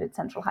kids attended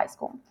Central High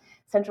School.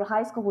 Central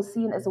High School was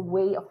seen as a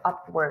way of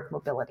upward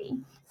mobility.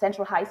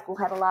 Central High School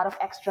had a lot of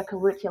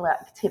extracurricular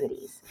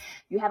activities.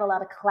 You had a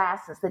lot of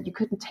classes that you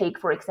couldn't take,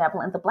 for example,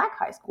 in the Black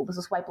High School. This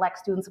is why Black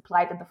students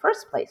applied in the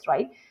first place,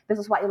 right? This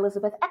is why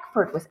Elizabeth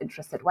Eckford was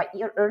interested, why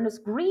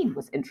Ernest Green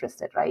was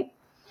interested, right?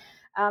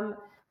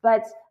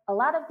 But a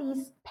lot of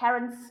these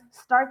parents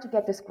start to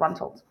get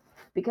disgruntled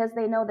because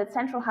they know that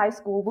Central High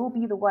School will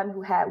be the one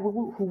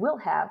who will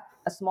have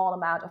a small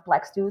amount of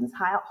Black students.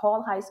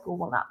 Hall High School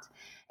will not.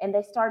 And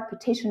they start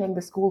petitioning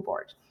the school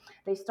board.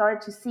 They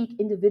start to seek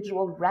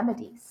individual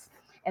remedies.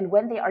 And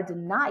when they are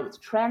denied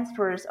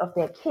transfers of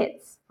their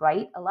kids,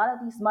 right, a lot of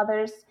these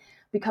mothers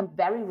become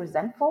very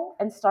resentful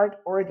and start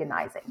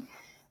organizing.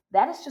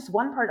 That is just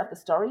one part of the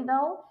story,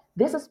 though.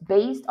 This is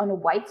based on a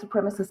white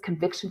supremacist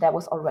conviction that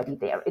was already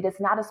there. It is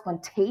not a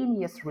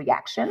spontaneous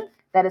reaction.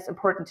 That is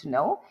important to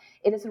know.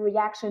 It is a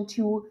reaction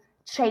to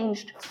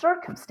changed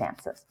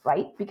circumstances,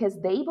 right?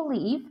 Because they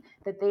believe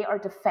that they are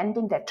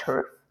defending their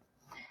turf,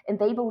 and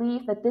they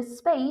believe that this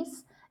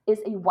space is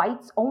a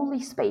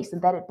whites-only space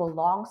and that it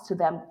belongs to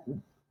them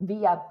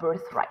via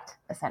birthright,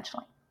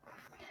 essentially.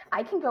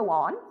 I can go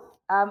on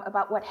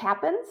about what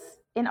happens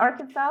in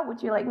Arkansas.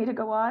 Would you like me to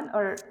go on,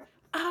 or?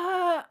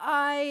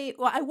 I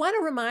want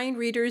to remind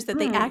readers that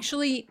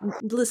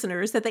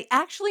listeners, that they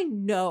actually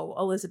know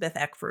Elizabeth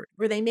Eckford,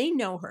 or they may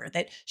know her,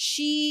 that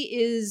she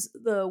is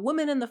the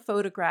woman in the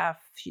photograph.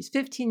 She's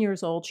 15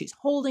 years old. She's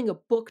holding a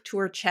book to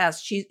her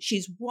chest.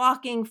 She's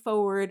walking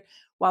forward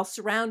while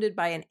surrounded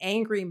by an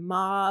angry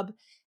mob.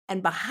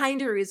 And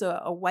behind her is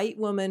a white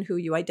woman who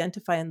you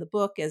identify in the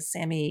book as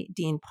Sammy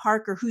Dean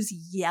Parker, who's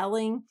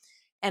yelling.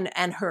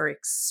 And her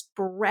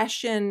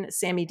expression,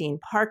 Sammy Dean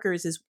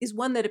Parker's, is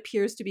one that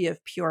appears to be of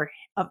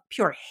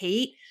pure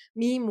hate.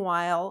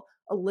 Meanwhile,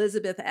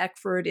 Elizabeth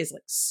Eckford is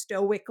like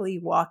stoically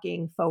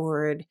walking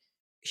forward.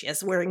 She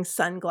is wearing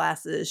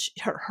sunglasses.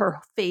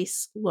 Her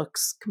face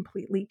looks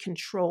completely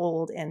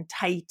controlled and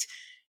tight.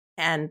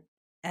 And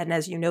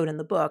as you note in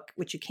the book,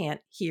 which you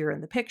can't hear in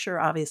the picture,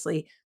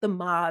 obviously, the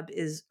mob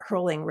is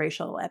hurling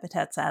racial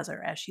epithets at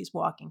her as she's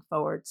walking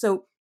forward.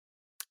 So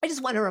I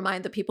just want to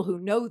remind the people who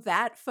know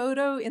that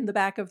photo in the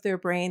back of their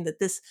brain that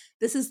this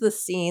is the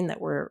scene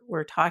that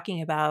we're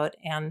talking about,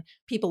 and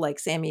people like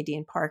Sammy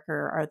Dean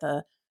Parker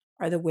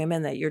are the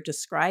women that you're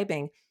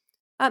describing.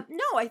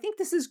 No, I think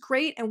this is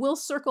great, and we'll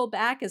circle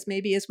back as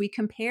we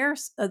compare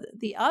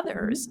the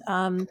others.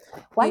 One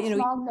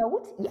small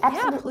note, Yeah,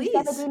 absolutely.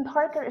 please. Dean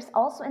Parker is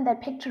also in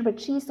that picture, but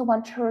she's the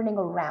one turning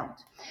around.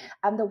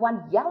 The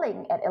one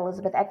yelling at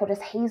Elizabeth Eckford is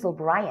Hazel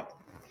Bryant.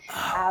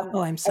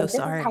 I'm so and this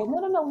sorry. Is how,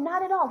 no,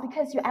 not at all,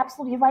 because you're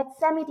absolutely right.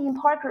 Dean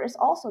Parker is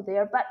also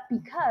there, but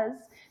because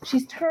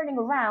she's turning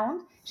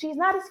around, she's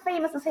not as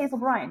famous as Hazel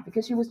Bryant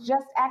because she was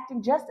just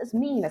acting just as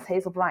mean as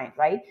Hazel Bryant,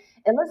 right?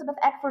 Elizabeth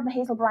Eckford and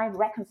Hazel Bryant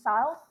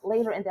reconciled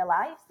later in their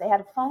lives. They had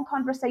a phone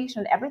conversation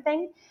and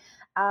everything.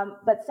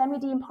 But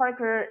Dean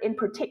Parker, in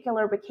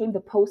particular, became the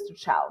poster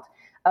child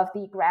of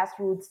the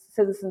grassroots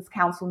citizens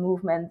council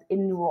movement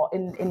in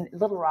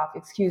Little Rock,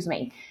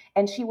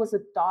 and she was a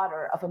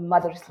daughter of a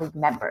Mothers League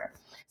member.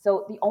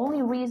 So the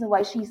only reason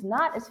why she's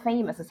not as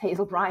famous as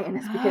Hazel Bryant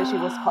is because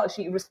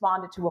she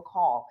responded to a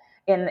call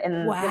in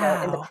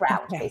the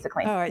crowd, okay.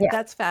 basically. All right,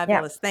 that's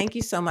fabulous. Thank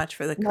you so much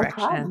for the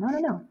correction.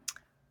 No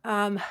problem.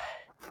 No.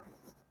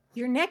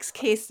 Your next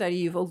case study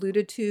you've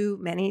alluded to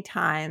many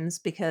times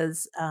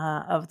because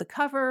of the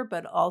cover,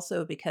 but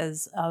also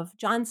because of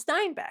John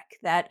Steinbeck.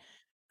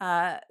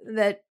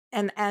 The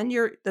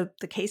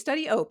case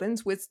study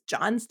opens with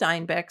John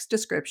Steinbeck's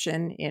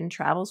description in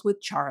Travels with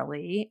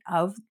Charlie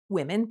of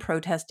women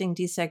protesting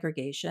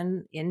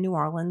desegregation in New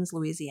Orleans,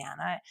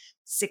 Louisiana.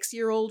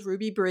 6-year-old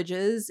Ruby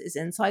Bridges is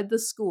inside the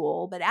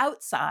school, but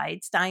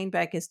outside,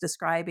 Steinbeck is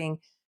describing,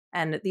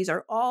 and these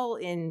are all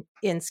in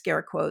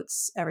scare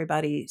quotes,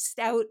 everybody,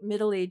 stout,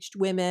 middle-aged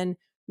women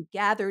who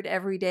gathered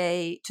every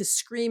day to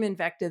scream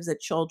invectives at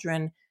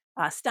children.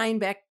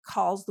 Steinbeck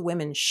calls the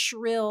women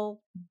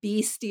shrill,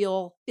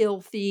 bestial,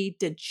 filthy,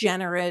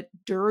 degenerate,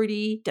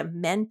 dirty,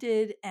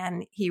 demented,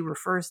 and he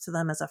refers to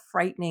them as a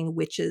frightening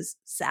witch's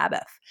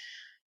Sabbath.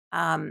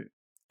 And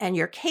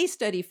your case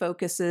study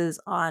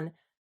focuses on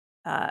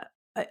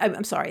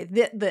I'm sorry,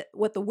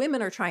 what the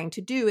women are trying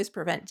to do is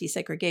prevent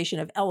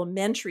desegregation of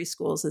elementary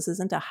schools. This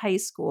isn't a high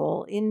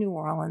school in New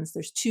Orleans.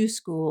 There's 2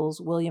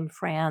 schools, William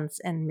France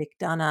and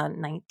McDonough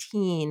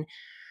 19.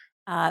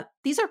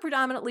 These are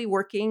predominantly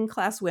working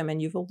class women.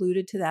 You've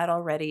alluded to that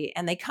already.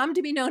 And they come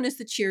to be known as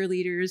the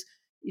cheerleaders.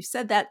 You've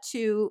said that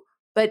too.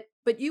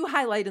 But you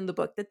highlight in the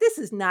book that this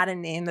is not a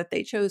name that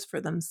they chose for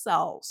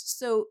themselves.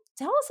 So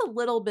tell us a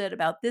little bit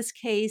about this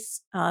case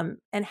and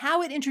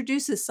how it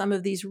introduces some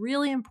of these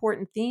really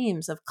important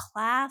themes of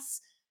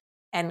class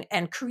and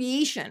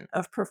creation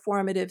of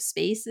performative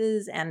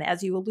spaces. And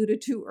as you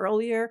alluded to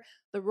earlier,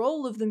 the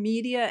role of the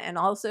media and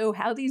also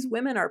how these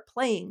women are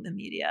playing the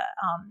media.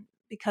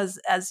 Because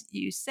as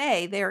you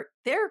say, they're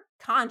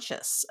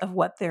conscious of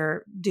what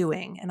they're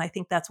doing. And I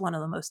think that's one of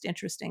the most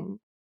interesting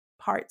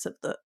parts of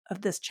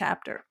this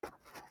chapter.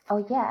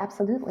 Oh, yeah,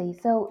 absolutely.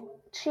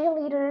 So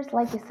cheerleaders,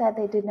 like you said,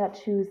 they did not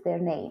choose their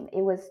name.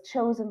 It was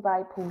chosen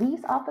by police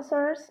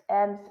officers,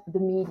 and the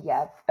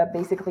media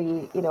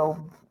basically,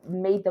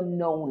 made them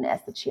known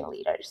as the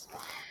cheerleaders,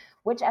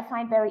 which I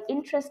find very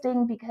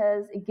interesting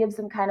because it gives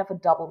them kind of a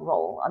double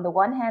role. On the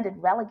one hand, it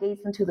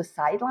relegates them to the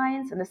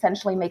sidelines and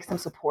essentially makes them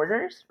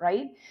supporters,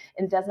 right?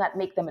 And does not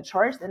make them in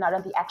charge. They're not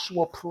on the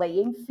actual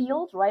playing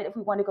field, right? If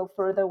we want to go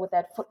further with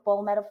that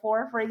football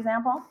metaphor, for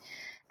example.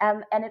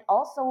 And it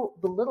also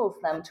belittles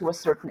them to a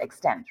certain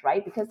extent,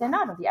 right? Because they're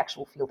not on the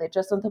actual field. They're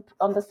just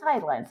on the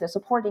sidelines. They're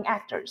supporting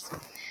actors.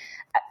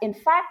 In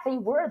fact, they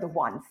were the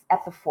ones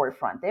at the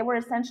forefront. They were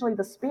essentially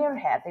the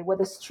spearhead. They were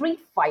the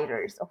street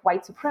fighters of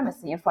white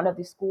supremacy in front of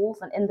the schools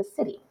and in the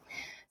city.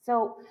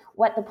 So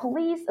what the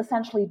police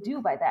essentially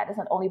do by that is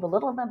not only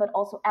belittle them, but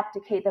also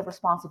abdicate their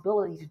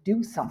responsibility to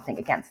do something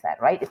against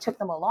that, right? It took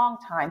them a long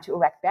time to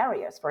erect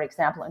barriers, for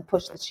example, and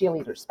push the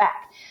cheerleaders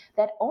back.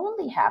 That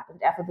only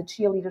happened after the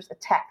cheerleaders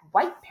attacked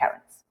white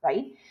parents,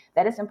 right?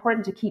 That is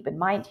important to keep in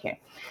mind here.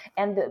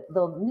 And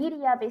the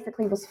media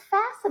basically was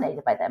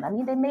fascinated by them. I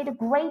mean, they made a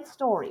great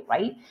story,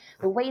 right?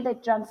 The way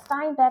that John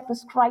Steinbeck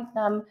described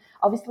them,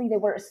 obviously they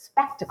were a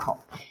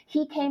spectacle.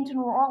 He came to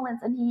New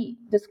Orleans and he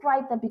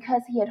described them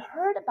because he had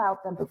heard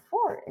about them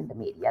before in the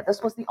media.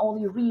 This was the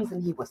only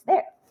reason he was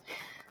there.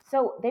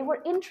 So they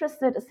were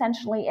interested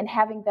essentially in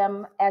having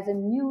them as a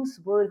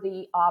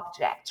newsworthy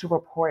object to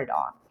report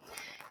on.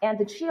 And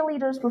the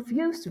cheerleaders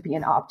refused to be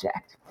an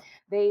object.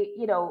 They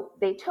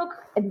took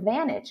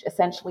advantage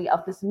essentially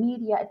of this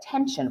media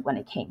attention when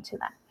it came to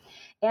them.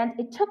 And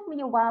it took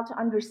me a while to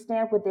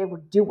understand what they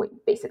were doing,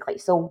 basically.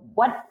 So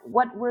what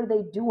were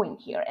they doing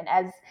here? And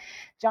as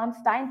John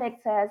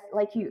Steinbeck says,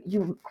 like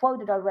you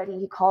quoted already,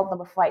 he called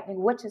them a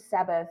frightening witch's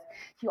Sabbath.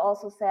 He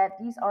also said,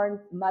 these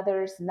aren't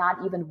mothers,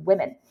 not even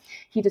women.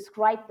 He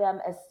described them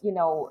as,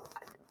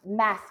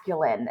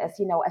 masculine, as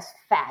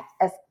fat,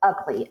 as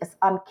ugly, as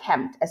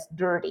unkempt, as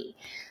dirty.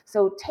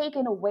 So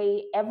taking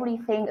away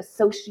everything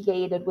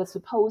associated with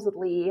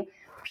supposedly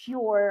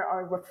pure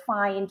or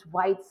refined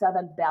white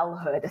Southern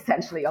bellehood,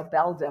 essentially, or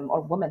belledom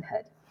or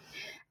womanhood.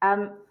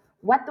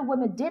 What the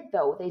women did,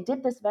 though, they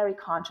did this very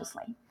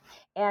consciously.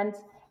 And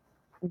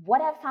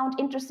what I found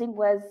interesting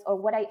was, or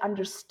what I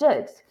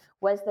understood,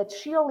 was that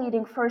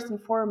cheerleading, first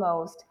and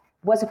foremost,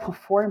 was a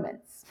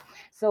performance.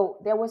 So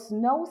there was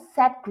no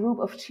set group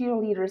of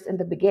cheerleaders in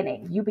the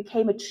beginning. You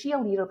became a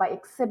cheerleader by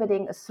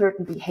exhibiting a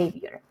certain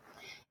behavior.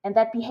 And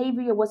that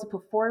behavior was a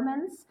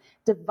performance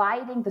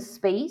dividing the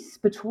space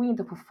between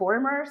the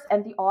performers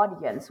and the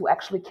audience who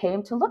actually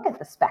came to look at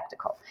the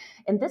spectacle.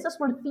 And this is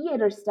where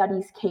theater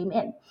studies came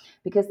in,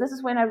 because this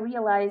is when I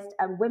realized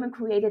women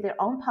created their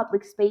own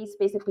public space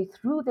basically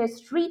through their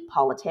street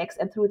politics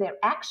and through their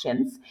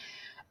actions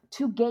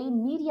to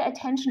gain media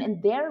attention,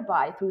 and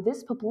thereby through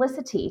this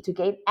publicity to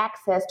gain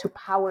access to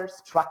power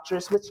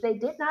structures which they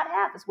did not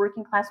have as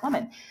working class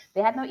women.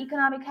 They had no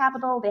economic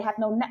capital, they had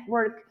no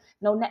networks,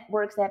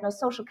 they had no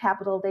social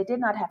capital, they did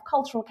not have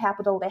cultural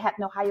capital, they had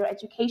no higher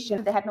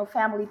education, they had no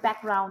family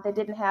background, they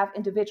didn't have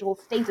individual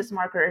status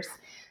markers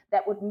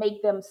that would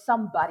make them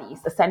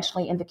somebodies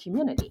essentially in the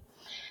community.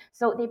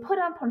 So they put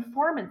on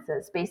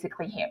performances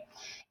basically here.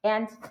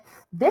 And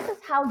this is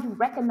how you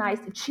recognize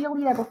a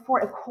cheerleader before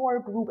a core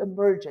group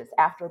emerges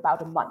after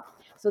about a month.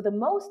 So the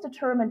most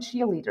determined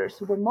cheerleaders,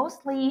 who were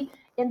mostly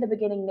in the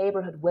beginning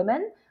neighborhood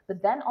women,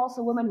 but then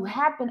also women who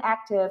had been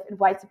active in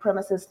white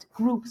supremacist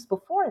groups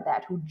before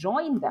that, who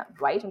joined them,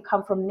 right, and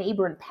come from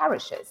neighboring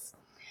parishes.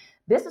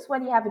 This is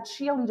when you have a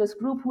cheerleaders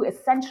group who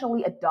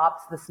essentially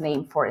adopts this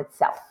name for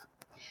itself.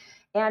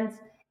 And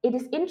it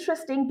is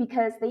interesting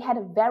because they had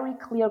a very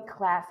clear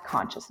class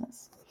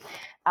consciousness.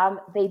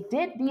 They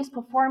did these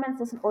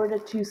performances in order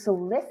to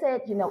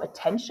solicit,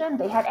 attention.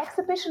 They had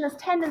exhibitionist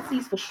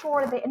tendencies for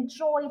sure. They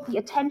enjoyed the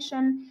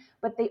attention,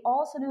 but they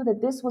also knew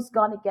that this was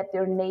going to get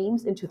their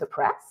names into the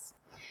press.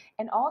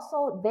 And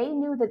also they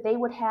knew that they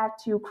would have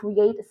to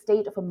create a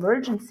state of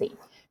emergency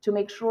to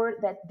make sure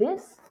that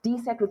this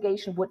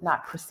desegregation would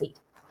not proceed.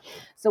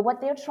 So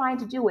what they're trying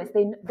to do is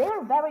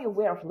they're very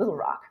aware of Little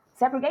Rock.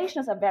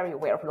 Segregationists are very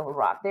aware of Little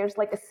Rock. There's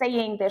like a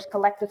saying, there's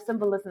collective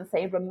symbolism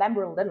saying,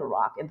 remember Little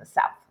Rock in the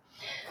South.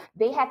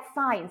 They had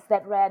signs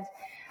that read,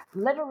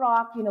 Little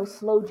Rock,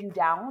 slowed you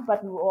down,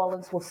 but New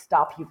Orleans will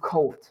stop you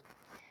cold.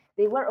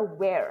 They were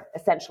aware,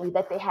 essentially,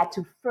 that they had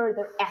to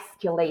further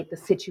escalate the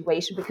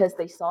situation because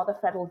they saw the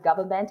federal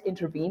government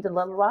intervened in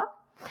Little Rock.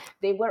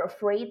 They were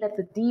afraid that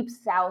the Deep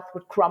South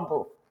would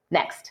crumble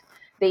next.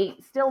 They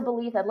still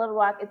believe that Little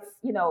Rock,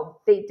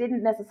 they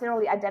didn't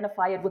necessarily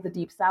identify it with the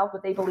Deep South,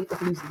 but they believe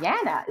if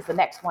Louisiana is the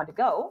next one to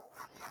go,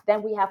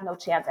 then we have no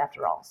chance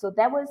after all. So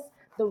that was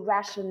the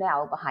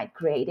rationale behind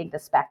creating the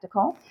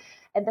spectacle.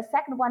 And the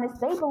second one is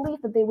they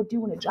believed that they were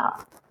doing a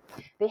job.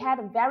 They had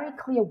a very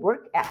clear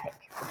work ethic.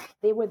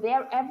 They were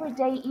there every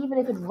day, even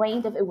if it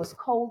rained, if it was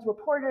cold.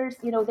 Reporters,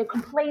 they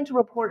complained to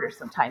reporters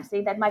sometimes,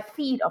 saying that my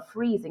feet are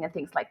freezing and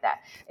things like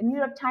that. A New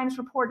York Times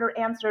reporter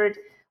answered,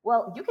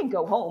 well, you can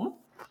go home.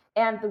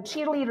 And the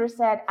cheerleader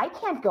said, I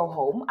can't go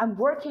home. I'm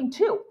working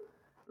too,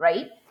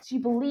 right? She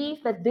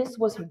believed that this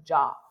was her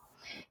job.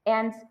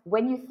 And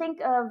when you think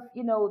of,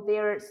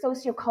 their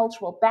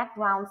sociocultural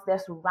backgrounds, their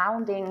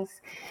surroundings,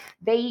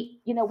 they,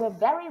 were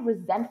very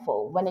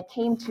resentful when it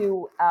came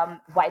to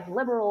white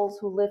liberals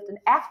who lived in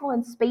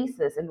affluent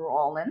spaces in New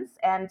Orleans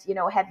and,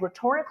 had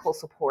rhetorical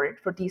support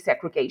for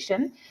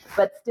desegregation,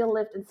 but still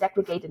lived in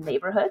segregated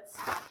neighborhoods.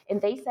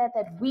 And they said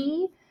that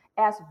we,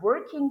 as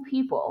working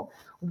people,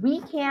 we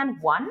can,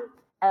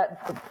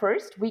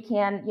 first, we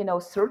can,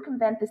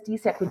 circumvent this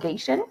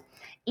desegregation.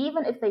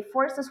 Even if they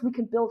force us, we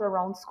can build our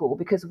own school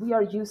because we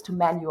are used to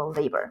manual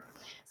labor.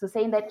 So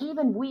saying that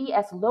even we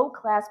as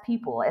low-class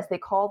people, as they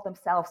call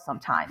themselves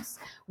sometimes,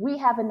 we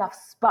have enough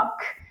spunk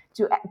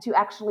to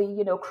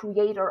actually,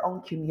 create our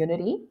own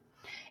community.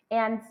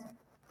 And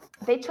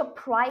they took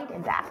pride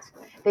in that.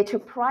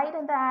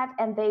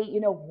 And they,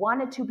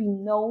 wanted to be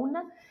known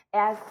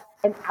as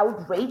an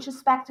outrageous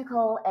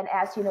spectacle and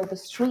as, the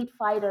street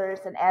fighters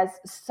and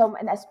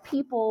as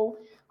people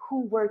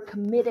who were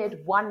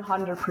committed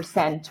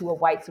 100% to a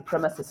white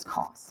supremacist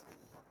cause.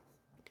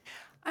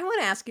 I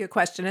want to ask you a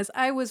question. As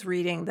I was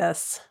reading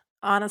this,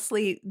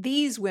 honestly,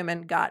 these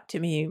women got to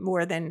me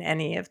more than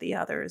any of the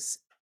others,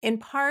 in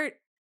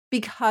part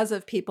because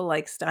of people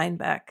like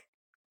Steinbeck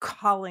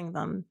calling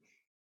them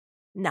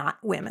not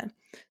women.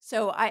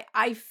 So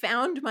I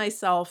found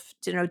myself,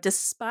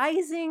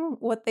 despising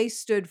what they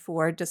stood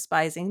for,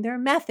 despising their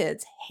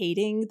methods,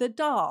 hating the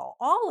doll,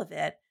 all of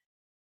it.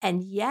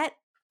 And yet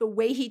the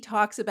way he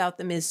talks about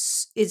them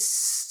is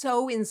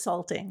so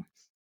insulting.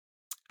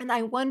 And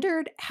I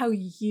wondered how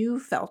you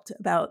felt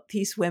about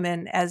these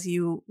women as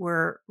you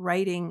were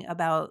writing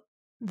about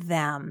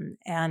them,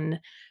 and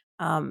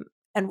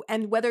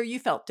whether you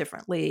felt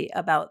differently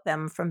about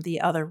them from the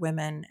other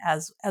women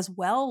as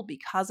well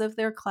because of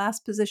their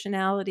class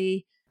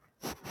positionality.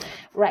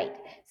 Right.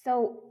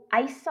 So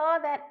I saw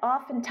that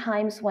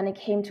oftentimes when it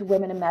came to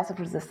women in massive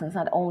resistance,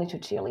 not only to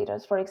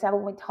cheerleaders. For example,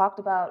 when we talked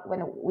about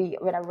when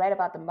I read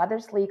about the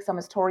Mothers League, some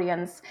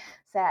historians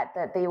said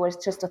that they were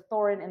just a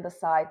thorn in the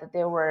side, that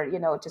they were,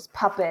 just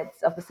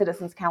puppets of the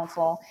Citizens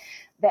Council,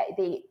 that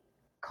they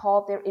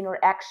called their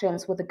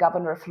interactions with the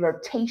governor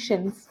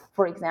flirtations,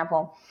 for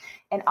example.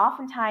 And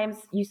oftentimes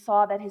you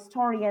saw that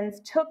historians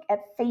took at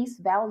face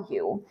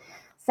value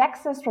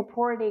Sexist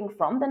reporting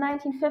from the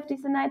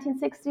 1950s and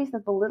 1960s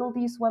that belittled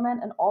these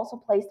women and also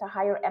placed a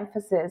higher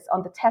emphasis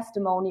on the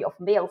testimony of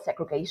male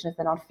segregationists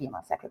than on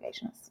female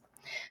segregationists.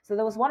 So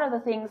that was one of the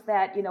things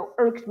that,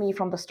 irked me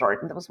from the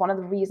start, and that was one of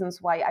the reasons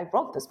why I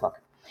wrote this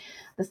book.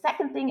 The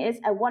second thing is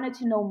I wanted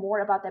to know more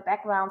about their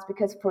backgrounds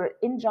because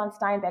in John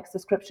Steinbeck's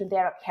description, they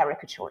are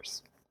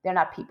caricatures. They're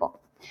not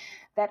people.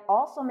 That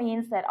also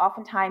means that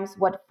oftentimes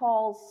what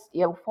falls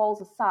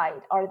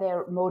aside are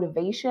their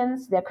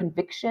motivations, their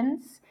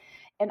convictions,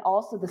 and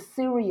also the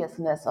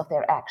seriousness of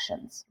their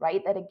actions,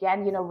 right? That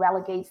again,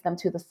 relegates them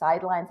to the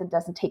sidelines and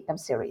doesn't take them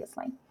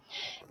seriously.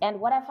 And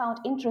what I found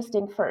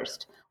interesting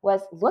first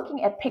was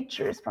looking at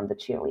pictures from the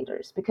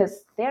cheerleaders,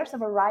 because there's a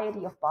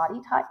variety of body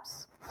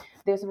types.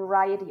 There's a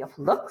variety of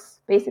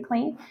looks,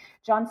 basically.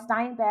 John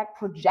Steinbeck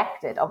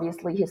projected,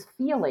 obviously, his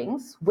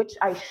feelings, which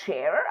I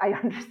share. I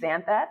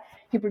understand that.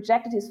 He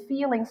projected his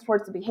feelings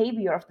towards the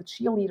behavior of the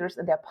cheerleaders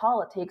and their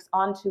politics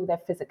onto their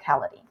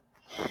physicality.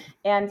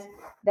 And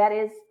that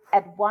is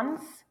at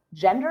once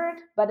gendered,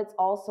 but it's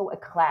also a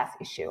class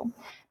issue,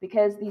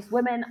 because these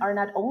women are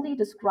not only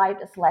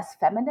described as less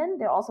feminine,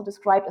 they're also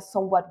described as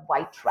somewhat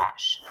white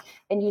trash.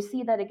 And you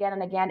see that again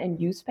and again in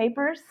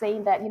newspapers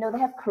saying that, they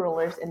have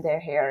curlers in their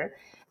hair.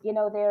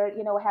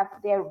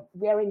 They're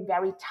wearing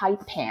very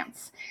tight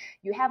pants.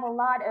 You have a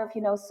lot of,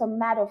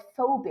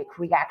 somatophobic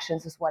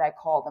reactions is what I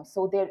call them.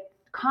 So they're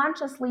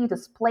consciously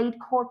displayed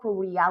corporal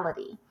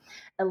reality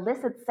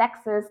elicit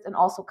sexist and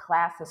also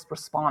classist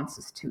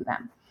responses to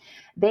them.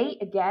 They,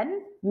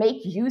 again,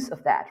 make use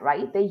of that,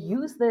 right? They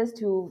use this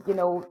to,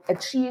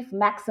 achieve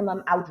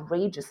maximum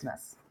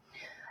outrageousness.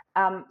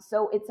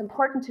 So it's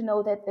important to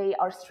know that they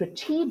are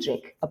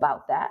strategic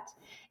about that.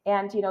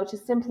 And,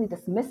 just simply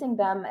dismissing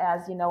them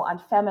as,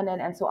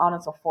 unfeminine and so on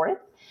and so forth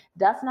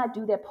does not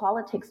do their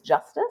politics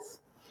justice.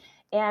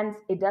 And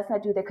it does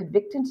not do their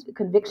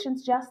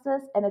convictions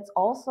justice. And it's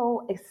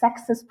also a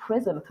sexist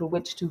prism through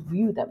which to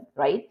view them,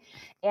 right?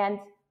 And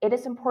it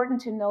is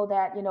important to know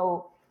that,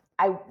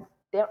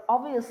 there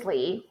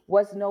obviously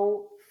was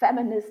no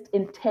feminist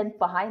intent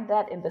behind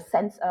that in the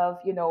sense of,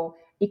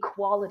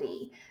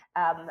 equality,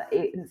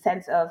 in the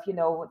sense of,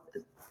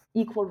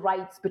 equal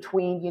rights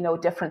between,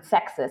 different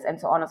sexes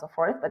and so on and so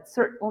forth. But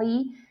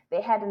certainly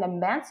they had an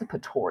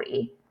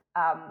emancipatory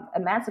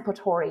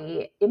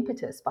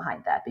impetus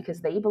behind that, because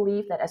they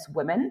believed that as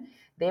women,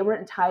 they were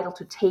entitled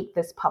to take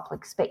this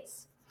public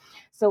space.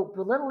 So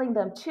belittling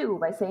them too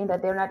by saying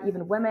that they're not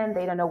even women,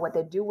 they don't know what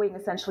they're doing,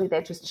 essentially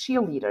they're just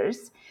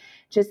cheerleaders,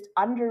 just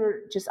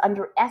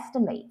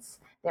underestimates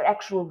their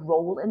actual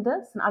role in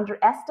this, and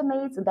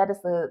underestimates, and that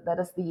is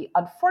the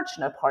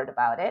unfortunate part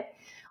about it,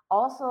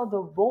 also the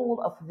role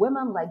of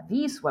women like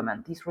these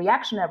women, these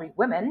reactionary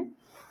women,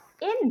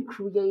 in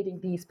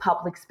creating these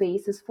public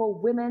spaces for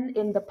women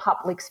in the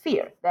public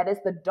sphere. That is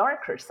the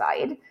darker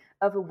side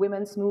of a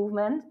women's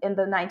movement in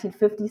the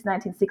 1950s,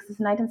 1960s,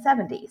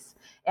 1970s.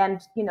 And,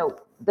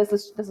 this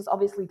is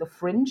obviously the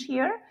fringe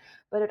here,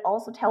 but it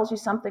also tells you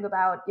something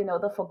about,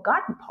 the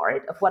forgotten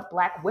part of what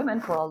Black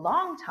women for a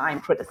long time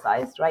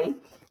criticized, right?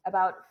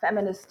 About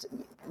feminist,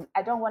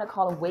 I don't want to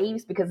call them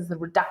waves because it's a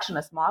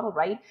reductionist model,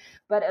 right?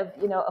 But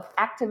of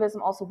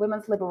activism, also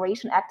women's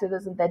liberation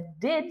activism that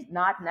did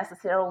not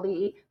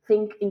necessarily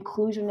think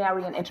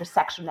inclusionary and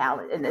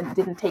intersectionality and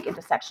didn't take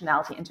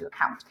intersectionality into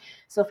account.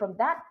 So from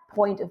that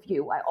point of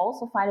view, I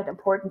also find it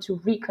important to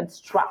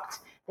reconstruct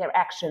their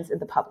actions in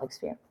the public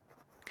sphere.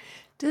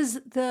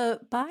 Does the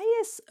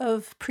bias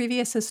of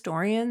previous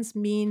historians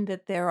mean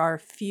that there are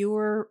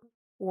fewer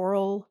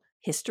oral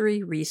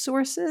history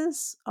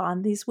resources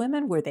on these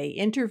women? Were they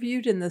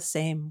interviewed in the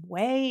same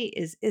way?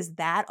 Is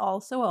that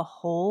also a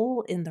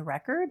hole in the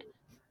record?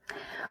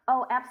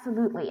 Oh,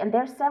 absolutely. And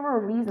there's several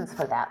reasons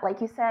for that.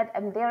 Like you said,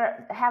 and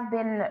there have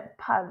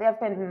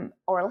been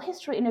oral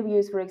history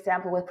interviews, for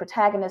example, with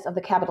protagonists of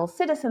the Capital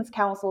Citizens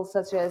Council,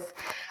 such as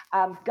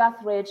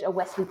Guthridge or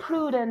Wesley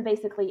Pruden.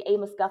 Basically,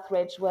 Amos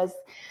Guthridge was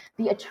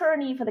the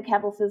attorney for the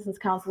Capital Citizens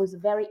Council. He was a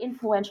very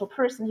influential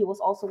person. He was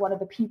also one of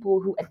the people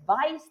who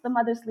advised the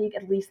Mothers League,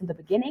 at least in the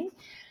beginning.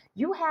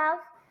 You have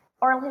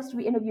oral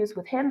history interviews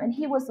with him, and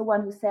he was the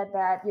one who said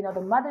that,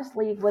 the Mothers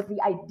League was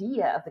the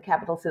idea of the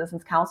Capital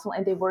Citizens Council,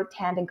 and they worked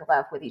hand in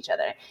glove with each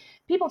other.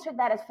 People took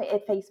that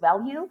at face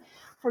value,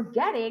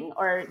 forgetting,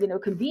 or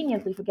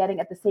conveniently forgetting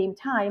at the same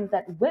time,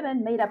 that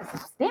women made up a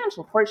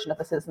substantial portion of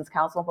the Citizens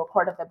Council and were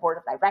part of their board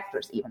of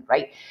directors even,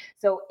 right?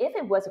 So if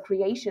it was a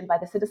creation by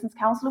the Citizens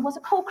Council, it was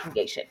a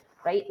co-creation,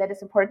 right? That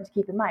is important to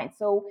keep in mind.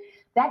 So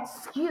that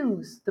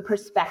skews the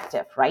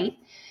perspective, right?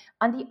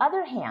 On the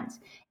other hand,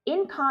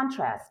 in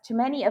contrast to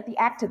many of the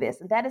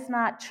activists, and that is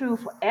not true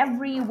for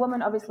every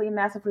woman, obviously, in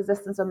massive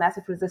resistance or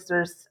massive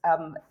resistors,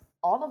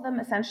 all of them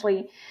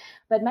essentially,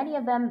 but many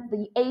of them,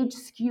 the age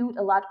skewed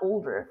a lot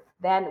older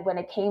than when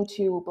it came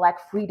to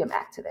Black freedom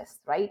activists,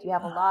 right? You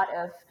have a lot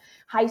of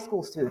high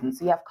school students,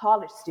 you have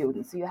college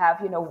students, you have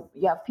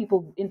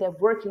people in their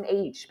working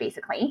age,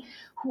 basically,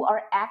 who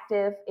are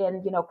active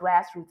in,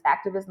 grassroots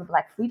activism, the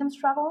Black freedom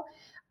struggle.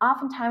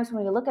 Oftentimes,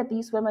 when you look at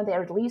these women,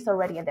 they're at least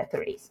already in their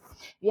 30s.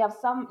 You have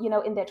some,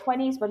 in their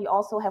 20s, but you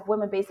also have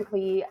women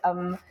basically,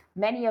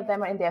 many of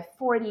them are in their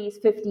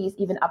 40s, 50s,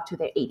 even up to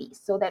their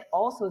 80s. So that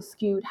also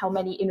skewed how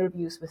many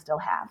interviews we still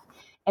have.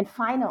 And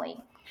finally,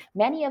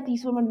 many of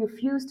these women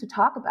refused to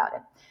talk about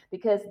it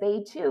because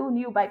they too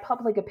knew by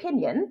public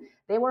opinion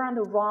they were on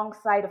the wrong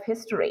side of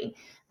history.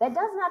 That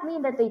does not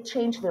mean that they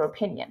changed their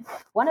opinion.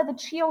 One of the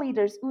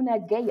cheerleaders, Una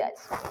Gayet,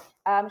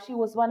 she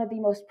was one of the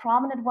most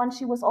prominent ones.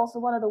 She was also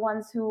one of the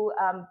ones who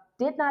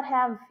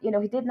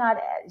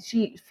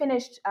she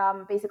finished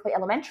basically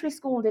elementary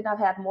school and did not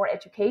have more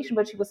education,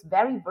 but she was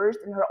very versed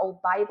in her old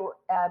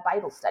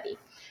Bible study.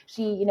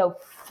 She,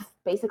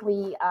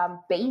 basically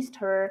based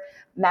her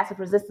massive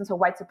resistance or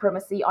white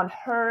supremacy on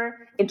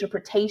her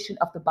interpretation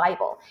of the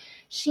Bible.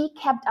 She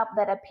kept up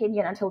that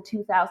opinion until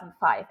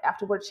 2005.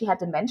 Afterwards, she had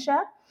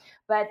dementia.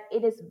 But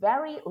it is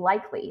very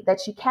likely that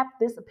she kept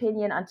this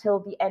opinion until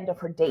the end of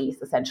her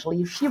days,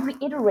 essentially. She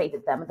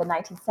reiterated them in the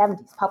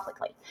 1970s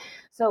publicly.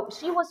 So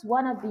she was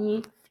one of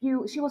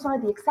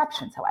the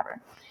exceptions,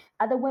 however.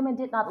 Other women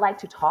did not like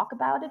to talk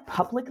about it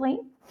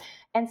publicly.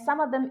 And some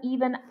of them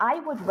even,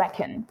 I would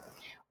reckon,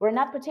 were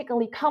not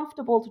particularly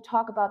comfortable to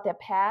talk about their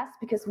past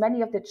because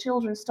many of their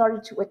children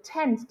started to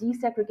attend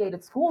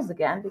desegregated schools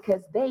again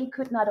because they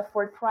could not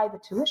afford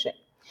private tuition.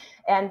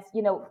 And,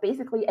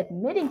 basically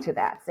admitting to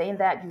that, saying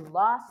that you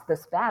lost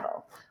this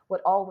battle,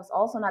 was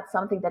also not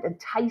something that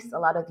enticed a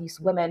lot of these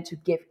women to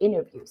give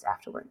interviews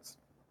afterwards.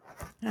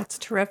 That's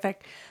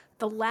terrific.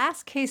 The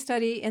last case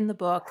study in the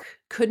book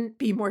couldn't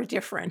be more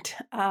different.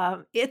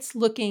 It's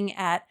looking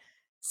at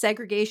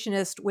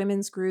segregationist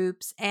women's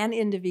groups and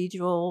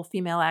individual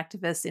female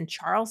activists in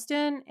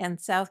Charleston and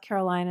South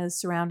Carolina's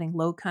surrounding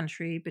Low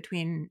Country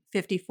between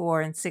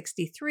 54 and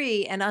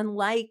 63. And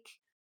unlike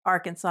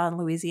Arkansas and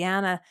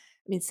Louisiana,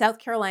 South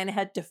Carolina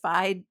had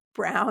defied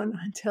Brown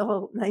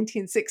until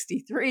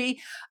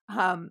 1963.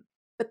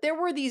 But there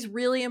were these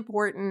really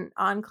important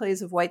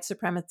enclaves of white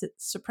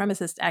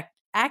supremacist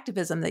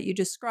activism that you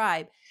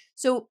describe.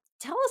 So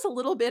tell us a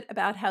little bit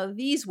about how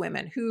these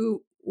women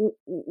who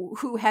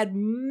had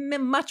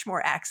much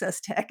more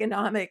access to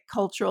economic,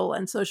 cultural,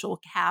 and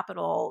social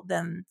capital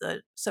than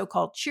the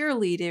so-called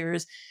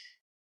cheerleaders,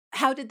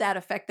 how did that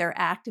affect their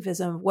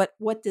activism?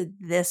 What did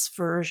this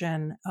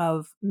version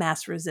of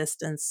massive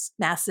resistance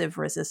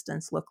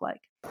look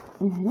like?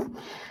 Mm-hmm.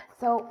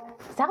 So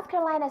South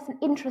Carolina is an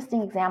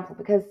interesting example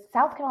because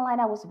South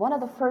Carolina was one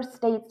of the first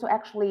states to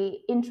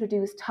actually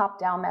introduce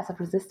top-down massive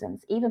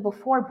resistance, even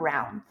before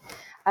Brown.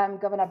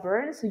 Governor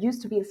Burns, who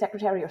used to be the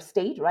Secretary of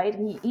State, right?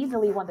 And he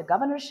easily won the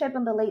governorship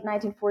in the late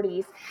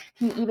 1940s.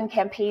 He even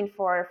campaigned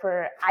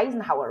for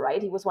Eisenhower,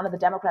 right? He was one of the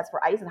Democrats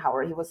for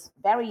Eisenhower. He was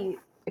very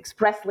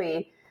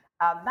expressly,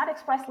 not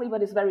expressly,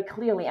 but is very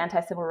clearly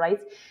anti-civil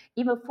rights.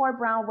 Even before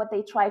Brown, what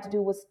they tried to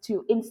do was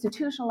to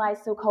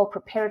institutionalize so-called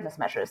preparedness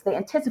measures. They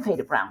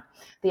anticipated Brown.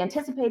 They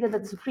anticipated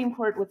that the Supreme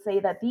Court would say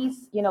that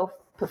these,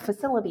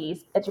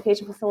 facilities,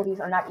 education facilities,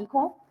 are not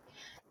equal.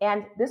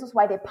 And this is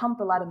why they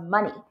pumped a lot of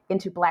money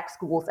into Black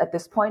schools at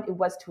this point. It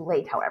was too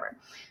late, however.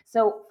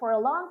 So for a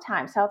long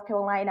time, South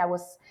Carolina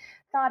was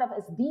thought of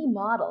as the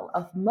model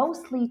of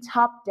mostly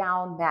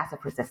top-down massive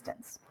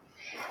resistance.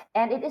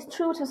 And it is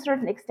true to a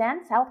certain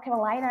extent. South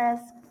Carolina's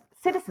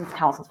citizens'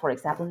 councils, for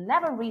example,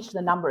 never reached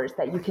the numbers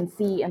that you can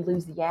see in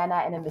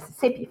Louisiana and in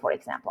Mississippi, for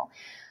example.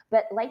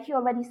 But like you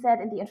already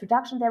said in the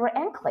introduction, there were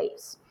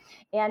enclaves.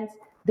 And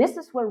this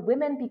is where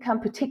women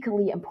become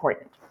particularly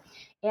important.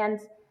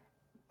 And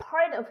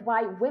part of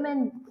why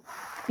women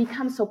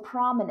become so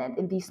prominent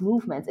in these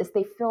movements is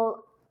they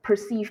fill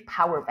perceived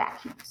power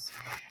vacuums.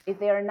 If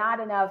there are not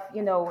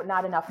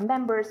enough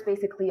members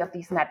basically of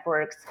these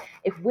networks,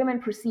 if women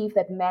perceive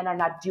that men are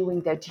not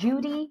doing their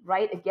duty,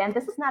 right? Again,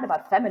 this is not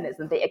about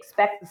feminism. They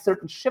expect a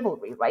certain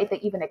chivalry, right? They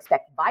even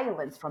expect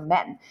violence from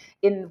men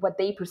in what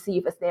they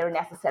perceive as their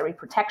necessary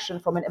protection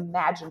from an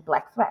imagined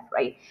Black threat,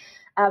 right?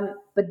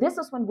 But this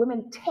is when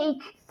women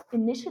take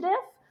initiative,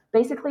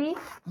 basically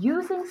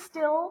using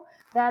still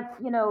that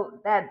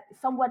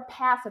somewhat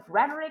passive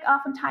rhetoric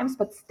oftentimes,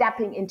 but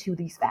stepping into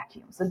these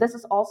vacuums. And this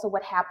is also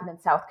what happened in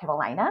South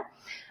Carolina.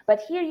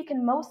 But here you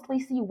can mostly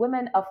see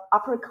women of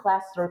upper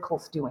class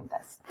circles doing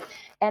this.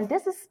 And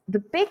this is the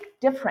big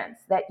difference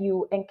that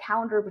you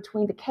encounter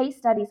between the case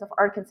studies of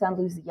Arkansas and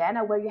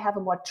Louisiana, where you have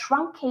a more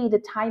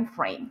truncated time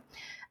frame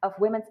of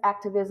women's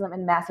activism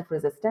and massive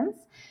resistance,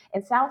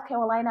 in South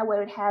Carolina,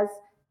 where it has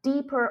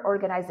deeper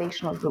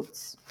organizational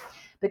roots.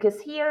 Because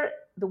here,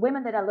 the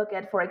women that I look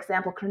at, for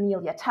example,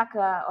 Cornelia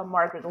Tucker or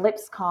Margaret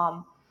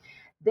Lipscomb,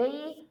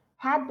 they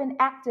had been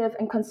active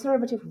in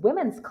conservative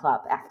women's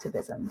club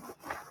activism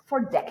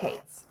for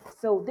decades.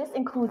 So this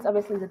includes,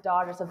 obviously, the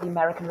Daughters of the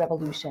American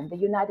Revolution, the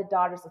United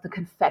Daughters of the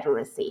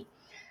Confederacy.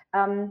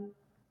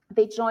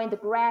 They joined the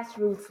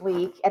Grassroots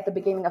League at the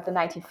beginning of the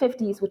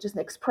 1950s, which is an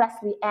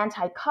expressly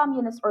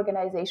anti-communist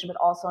organization, but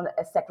also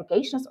a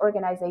segregationist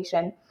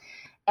organization.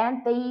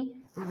 And they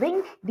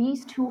link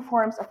these two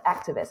forms of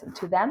activism.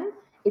 To them,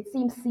 it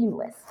seems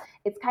seamless.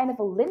 It's kind of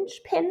a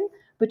linchpin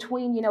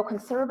between,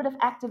 conservative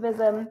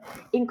activism,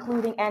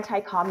 including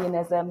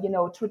anti-communism,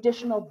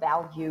 traditional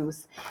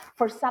values.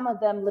 For some of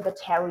them,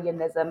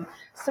 libertarianism,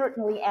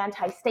 certainly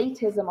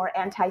anti-statism or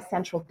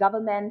anti-central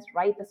government,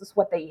 right? This is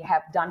what they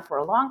have done for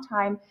a long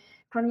time.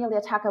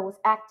 Cornelia Tucker was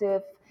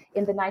active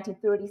in the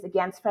 1930s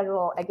against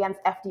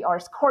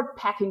FDR's court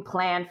packing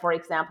plan, for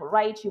example,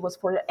 right? She was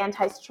for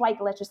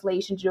anti-strike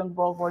legislation during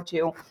World War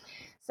II.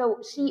 So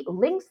she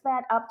links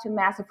that up to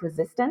massive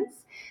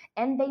resistance,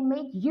 and they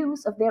make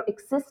use of their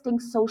existing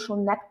social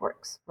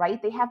networks,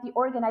 right? They have the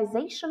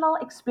organizational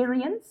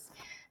experience,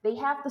 they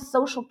have the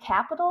social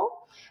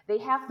capital, they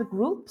have the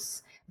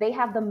groups, they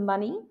have the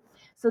money.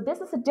 So this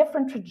is a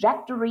different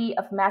trajectory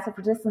of massive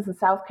resistance in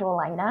South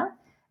Carolina.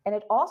 And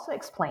it also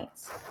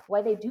explains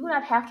why they do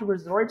not have to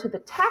resort to the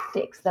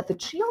tactics that the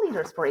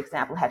cheerleaders, for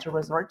example, had to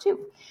resort to.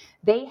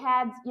 They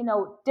had,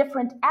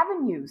 different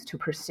avenues to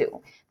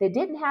pursue. They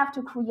didn't have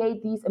to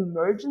create these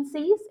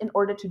emergencies in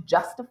order to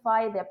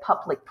justify their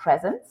public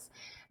presence.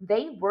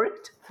 They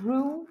worked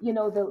through,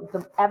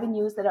 the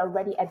avenues that are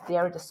already at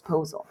their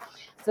disposal.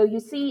 So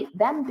you see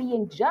them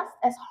being just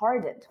as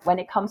hardened when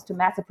it comes to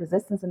massive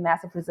resistance and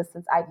massive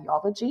resistance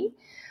ideology,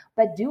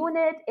 but doing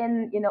it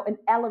in, an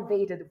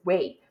elevated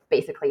way,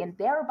 basically, and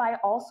thereby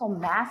also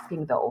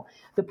masking, though,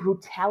 the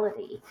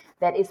brutality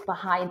that is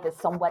behind this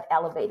somewhat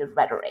elevated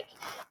rhetoric.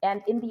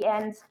 And in the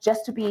end,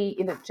 just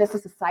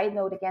as a side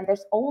note, again,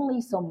 there's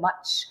only so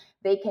much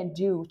they can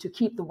do to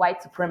keep the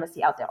white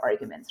supremacy out their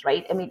arguments,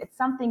 right? I mean, it's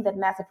something that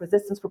massive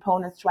resistance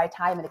proponents try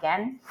time and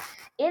again.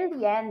 In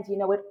the end,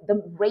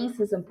 the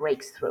racism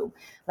breaks through.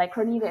 Like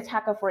Cornelia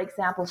Tucker, for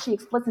example, she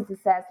explicitly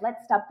says,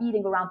 let's stop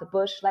beating around the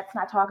bush. Let's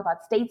not talk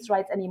about states'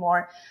 rights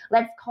anymore.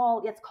 Let's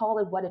call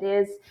it what it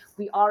is.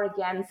 We are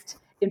against,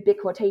 in big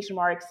quotation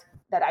marks,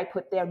 that I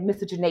put there,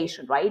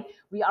 miscegenation, right?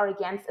 We are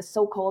against a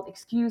so-called,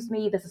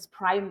 this is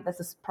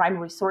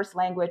primary source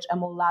language, a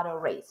mulatto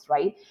race,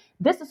 right?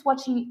 This is what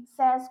she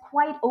says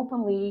quite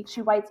openly.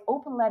 She writes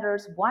open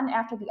letters, one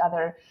after the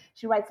other.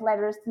 She writes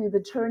letters to the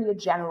Attorney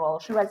General.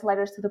 She writes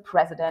letters to the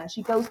President.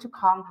 She goes to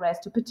Congress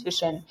to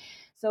petition.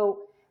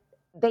 So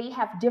they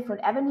have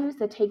different avenues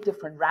that take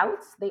different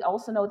routes. They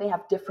also know they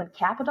have different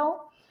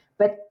capital.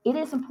 But it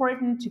is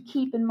important to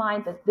keep in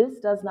mind that this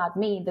does not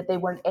mean that they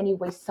were in any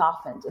way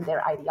softened in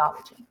their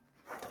ideology.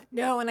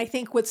 No, and I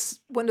think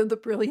what's one of the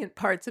brilliant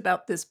parts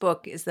about this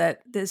book is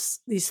that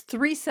these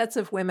three sets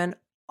of women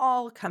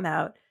all come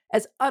out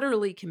as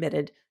utterly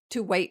committed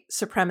to white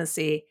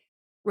supremacy,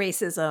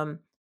 racism,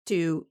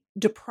 to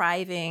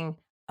depriving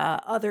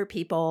other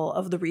people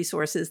of the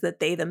resources that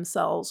they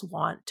themselves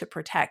want to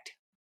protect.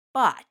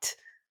 But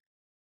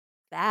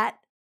that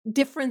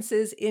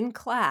differences in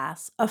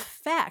class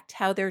affect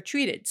how they're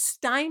treated.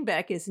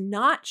 Steinbeck is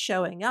not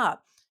showing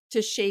up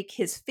to shake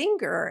his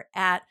finger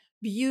at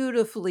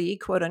beautifully,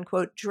 quote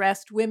unquote,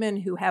 dressed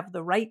women who have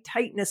the right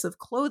tightness of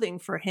clothing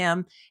for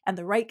him and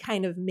the right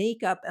kind of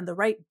makeup and the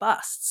right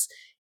busts.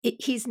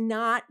 He's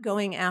not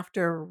going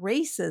after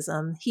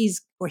racism. He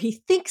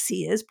thinks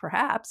he is,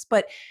 perhaps,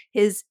 but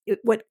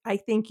what I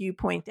think you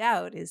point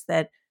out is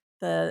that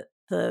there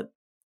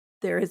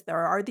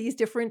are these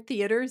different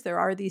theaters, there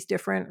are these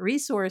different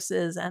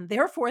resources, and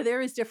therefore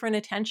there is different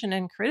attention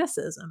and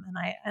criticism.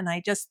 And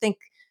I just think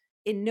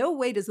in no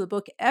way does the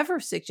book ever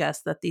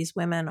suggest that these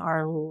women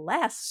are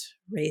less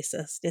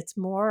racist. It's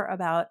more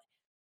about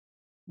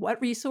what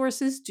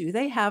resources do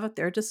they have at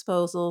their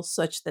disposal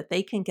such that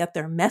they can get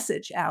their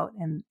message out.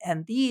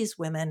 And these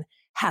women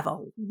have a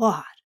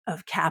lot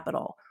of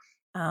capital,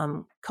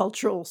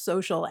 cultural,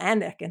 social,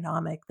 and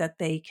economic, that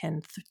they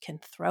can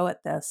throw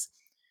at this.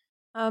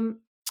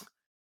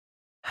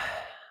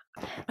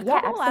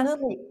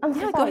 Absolutely. I'm so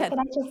sorry. Go ahead. Can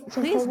I just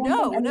Please, say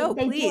one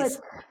thing? please.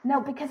 No,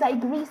 because I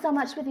agree so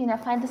much with you, and I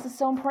find this is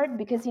so important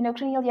because,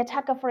 Cornelia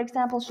Tucker, for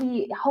example,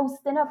 she hosts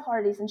dinner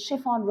parties in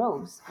chiffon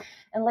robes.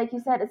 And like you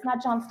said, it's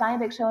not John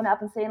Steinbeck showing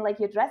up and saying, like,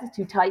 your dress is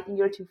too tight and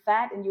you're too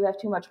fat and you have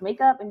too much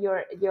makeup and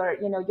your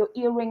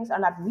earrings are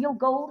not real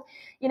gold,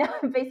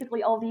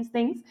 basically all these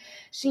things.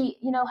 She,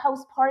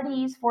 hosts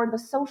parties for the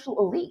social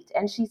elite,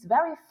 and she's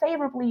very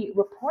favorably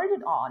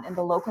reported on in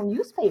the local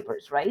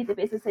newspapers, right? They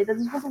basically say that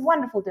this was a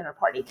wonderful dinner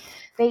party.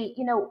 They,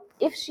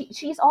 if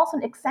she's also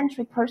an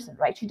eccentric person,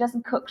 right? She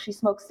doesn't cook, she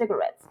smokes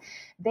cigarettes.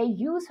 They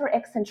use her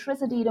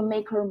eccentricity to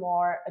make her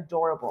more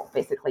adorable,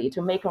 basically,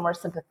 to make her more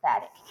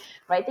sympathetic,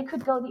 right? They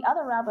could go the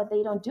other route, but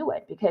they don't do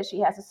it because she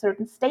has a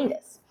certain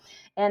status.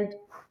 And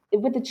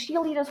with the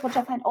cheerleaders, which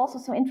I find also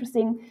so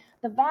interesting,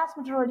 the vast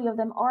majority of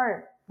them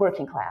are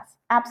working class.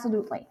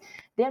 Absolutely.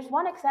 There's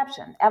one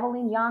exception,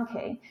 Evelyn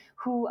Yankee,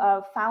 who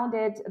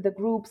founded the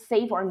group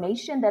Save Our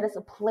Nation. That is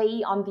a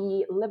play on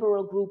the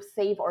liberal group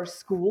Save Our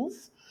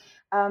Schools,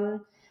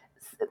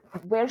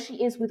 where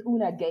she is with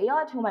Una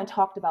Gayot, whom I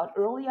talked about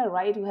earlier,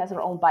 right, who has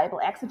her own Bible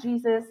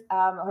exegesis,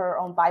 her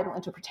own Bible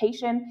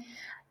interpretation.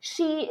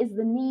 She is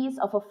the niece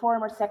of a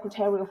former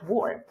Secretary of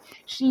War.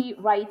 She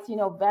writes,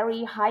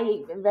 very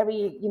high,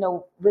 very,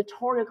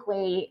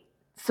 rhetorically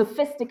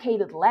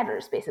sophisticated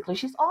letters. Basically,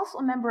 she's also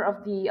a member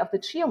of the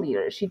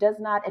cheerleaders. She does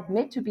not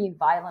admit to being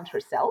violent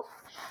herself.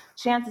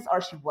 Chances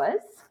are she was,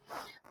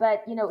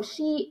 but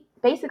she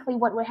basically,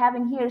 what we're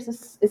having here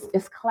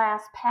is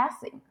class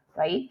passing,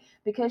 right?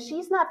 Because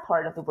she's not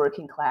part of the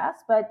working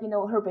class, but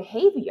her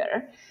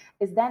behavior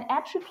is then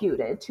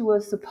attributed to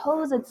a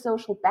supposed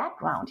social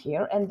background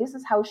here, and this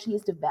is how she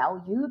is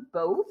devalued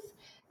both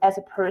as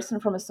a person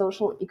from a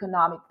social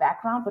economic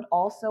background, but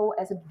also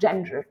as a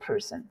gendered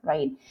person,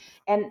 right?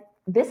 And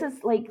this is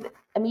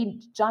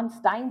John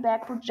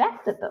Steinbeck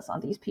projected this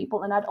on these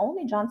people, and not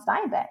only John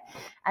Steinbeck.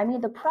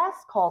 The press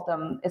called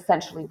them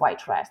essentially white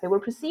trash. They were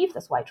perceived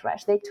as white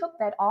trash. They took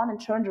that on and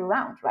turned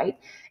around, right?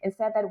 And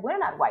said that we're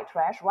not white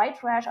trash. White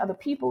trash are the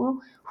people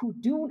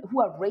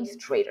who are race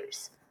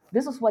traitors.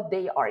 This is what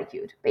they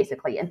argued,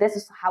 basically. And this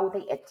is how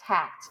they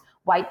attacked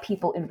white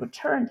people in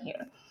return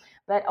here.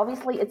 But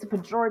obviously, it's a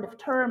pejorative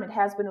term. It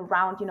has been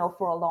around,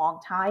 for a long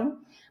time.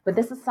 But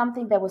this is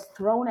something that was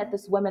thrown at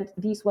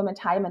these women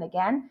time and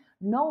again,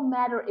 no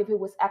matter if it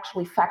was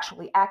actually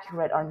factually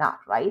accurate or not,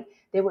 right?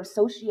 They were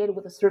associated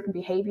with a certain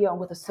behavior and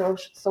with a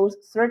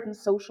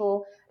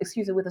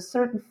with a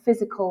certain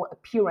physical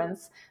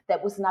appearance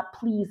that was not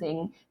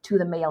pleasing to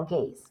the male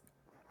gaze.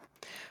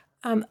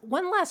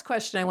 One last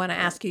question I want to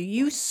ask you.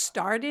 You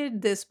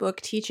started this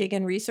book teaching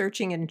and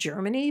researching in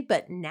Germany,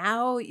 but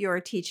now you're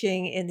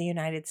teaching in the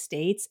United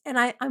States. And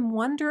I'm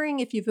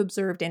wondering if you've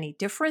observed any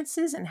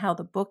differences in how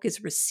the book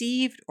is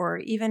received or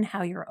even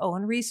how your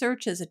own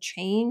research has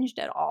changed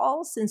at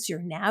all since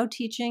you're now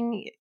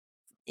teaching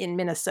in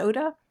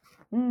Minnesota?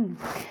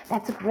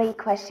 That's a great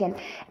question.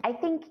 I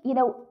think,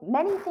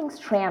 many things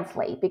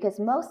translate because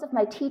most of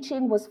my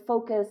teaching was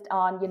focused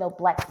on,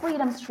 Black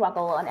freedom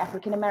struggle, on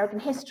African American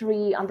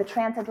history, on the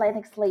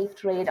transatlantic slave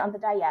trade, on the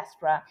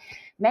diaspora.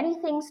 Many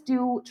things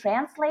do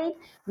translate.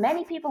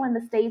 Many people in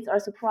the States are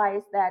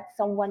surprised that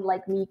someone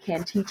like me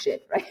can teach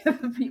it,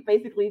 right?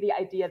 Basically the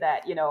idea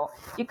that,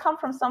 you come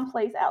from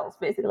someplace else,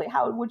 basically.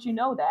 How would you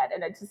know that?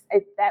 And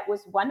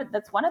that's one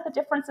of the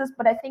differences,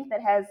 but I think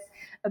that has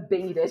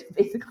abated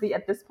basically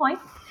at this point.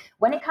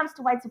 When it comes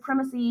to white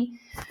supremacy,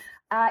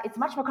 it's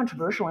much more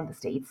controversial in the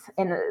States,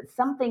 and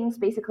some things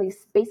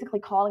basically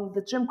calling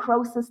the Jim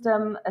Crow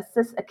system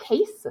a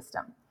case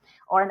system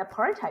or an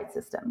apartheid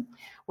system,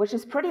 which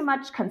is pretty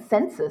much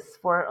consensus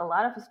for a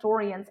lot of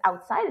historians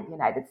outside of the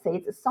United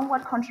States, is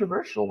somewhat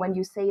controversial when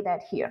you say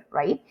that here,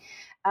 right?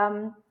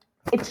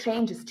 It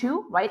changes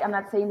too, right? I'm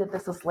not saying that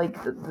this is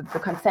like the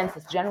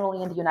consensus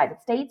generally in the United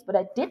States, but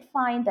I did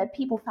find that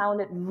people found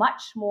it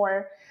much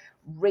more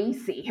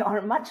racy or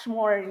much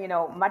more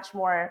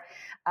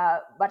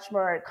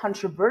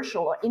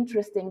controversial or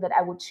interesting that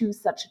I would choose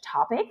such a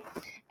topic.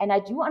 And I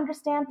do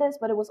understand this,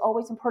 but it was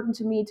always important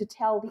to me to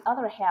tell the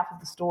other half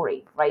of the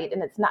story, right?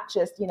 And it's not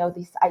just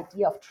this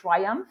idea of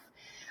triumph.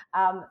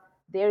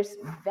 There's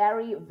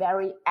very,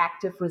 very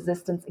active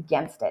resistance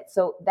against it.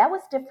 So that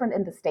was different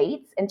in the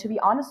States. And to be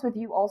honest with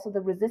you, also the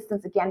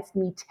resistance against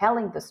me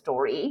telling the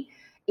story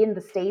in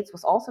the States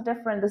was also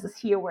different. This is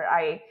here where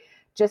I,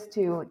 just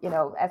to,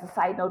 as a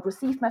side note,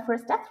 received my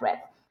first death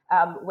threat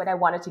when I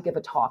wanted to give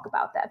a talk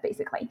about that,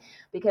 basically.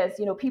 Because,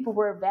 people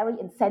were very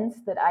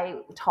incensed that I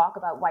talk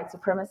about white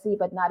supremacy,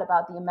 but not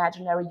about the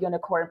imaginary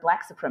unicorn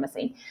black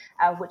supremacy,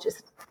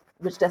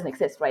 which doesn't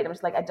exist, right? I'm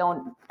just like, I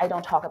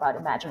don't talk about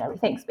imaginary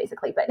things,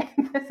 basically. But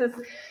this is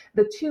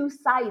the two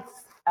sides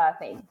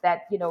thing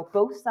that,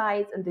 both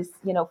sides and this,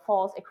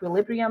 false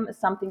equilibrium is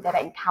something that I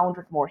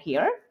encountered more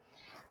here.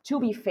 To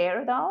be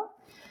fair, though,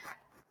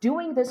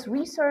 doing this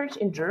research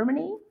in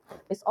Germany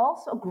is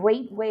also a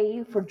great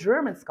way for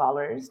German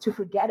scholars to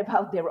forget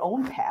about their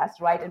own past,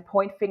 right, and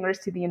point fingers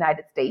to the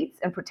United States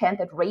and pretend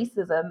that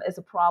racism is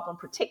a problem,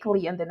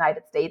 particularly in the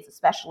United States,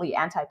 especially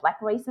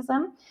anti-Black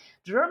racism.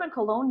 German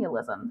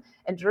colonialism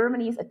and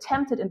Germany's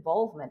attempted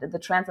involvement in the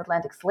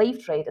transatlantic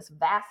slave trade is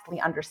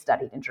vastly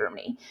understudied in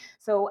Germany.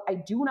 So I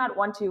do not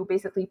want to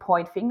basically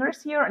point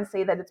fingers here and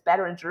say that it's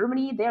better in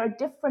Germany. There are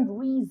different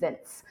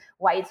reasons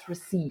why it's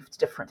received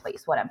differently,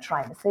 is what I'm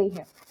trying to say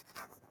here.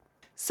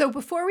 So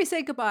before we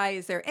say goodbye,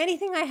 is there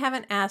anything I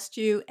haven't asked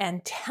you?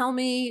 And tell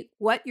me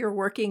what you're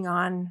working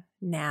on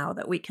now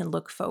that we can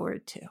look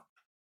forward to.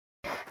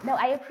 No,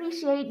 I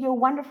appreciate your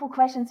wonderful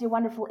questions, your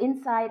wonderful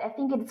insight. I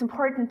think it's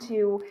important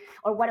to,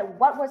 or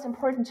what was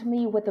important to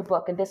me with the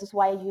book, and this is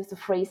why I use the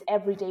phrase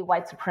everyday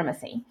white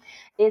supremacy,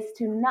 is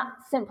to not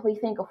simply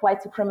think of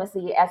white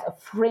supremacy as a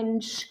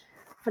fringe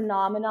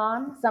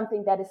phenomenon,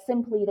 something that is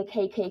simply the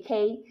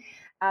KKK,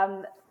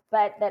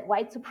 but that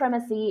white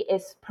supremacy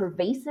is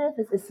pervasive,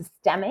 is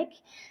systemic.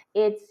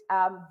 It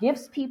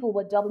gives people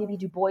what W.B.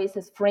 Du Bois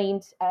has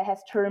termed,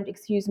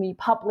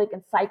 public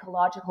and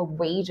psychological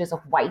wages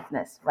of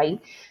whiteness,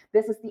 right?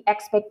 This is the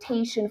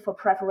expectation for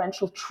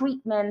preferential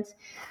treatment.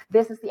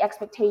 This is the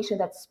expectation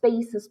that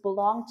spaces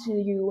belong to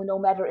you, no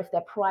matter if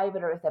they're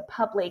private or if they're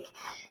public.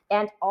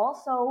 And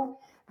also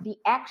the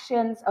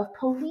actions of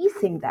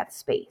policing that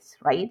space,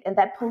 right? And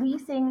that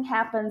policing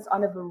happens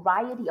on a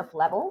variety of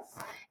levels,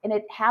 and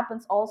it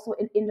happens also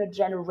in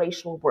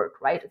intergenerational work,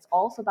 right? It's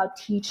also about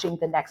teaching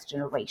the next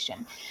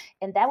generation.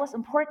 And that was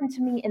important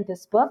to me in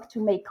this book, to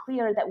make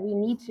clear that we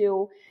need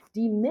to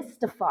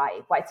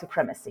demystify white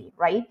supremacy,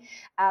 right?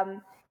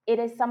 It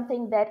is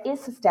something that is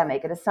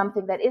systemic, it is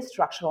something that is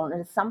structural, and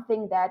it is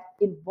something that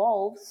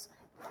involves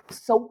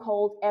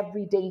so-called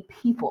everyday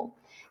people,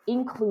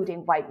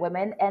 including white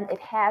women, and it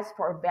has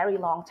for a very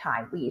long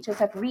time. We just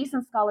have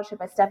recent scholarship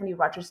by Stephanie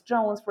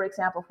Rogers-Jones, for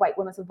example, of white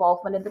women's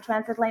involvement in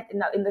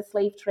the in the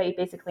slave trade,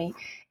 basically,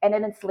 and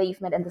in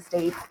enslavement in the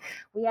States.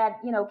 We had,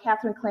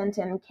 Catherine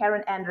Clinton,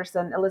 Karen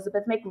Anderson,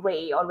 Elizabeth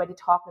McRae already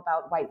talked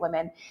about white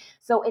women.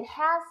 So it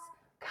has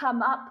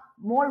come up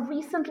more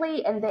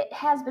recently, and there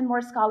has been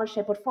more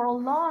scholarship, but for a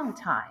long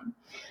time,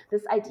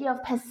 this idea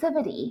of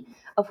passivity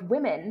of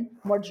women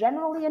more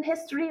generally in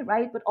history,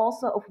 right, but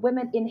also of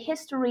women in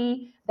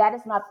history that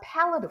is not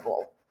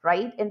palatable,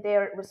 right, and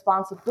their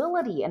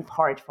responsibility in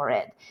part for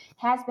it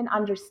has been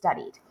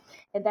understudied.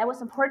 And that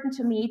was important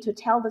to me, to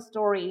tell the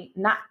story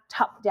not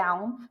top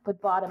down, but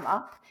bottom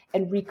up,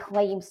 and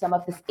reclaim some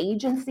of this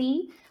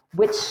agency,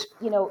 which,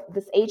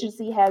 this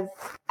agency has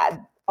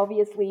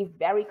obviously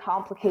very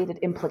complicated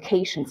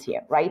implications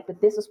here, right?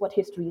 But this is what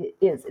history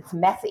is. It's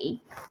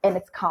messy and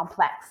it's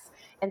complex.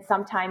 And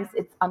sometimes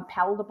it's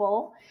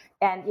unpalatable.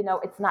 And,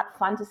 it's not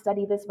fun to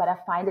study this, but I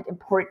find it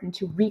important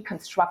to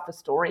reconstruct the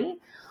story.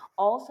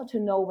 Also to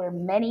know where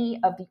many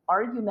of the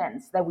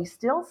arguments that we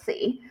still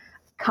see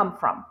come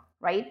from,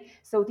 right?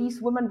 So these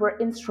women were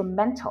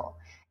instrumental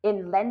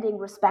in lending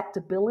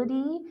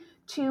respectability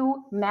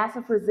to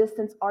massive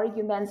resistance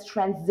arguments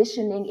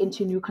transitioning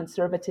into new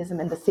conservatism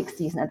in the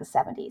 60s and the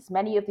 70s.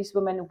 Many of these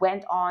women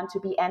went on to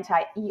be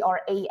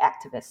anti-ERA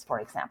activists, for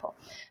example.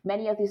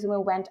 Many of these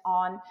women went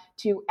on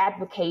to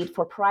advocate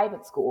for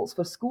private schools,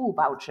 for school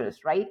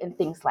vouchers, right, and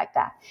things like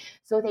that.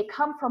 So they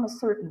come from a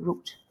certain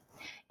root.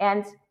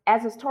 And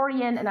as a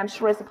historian, and I'm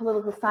sure as a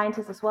political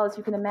scientist as well, as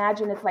you can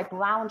imagine, it's like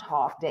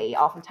Groundhog Day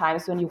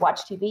oftentimes when you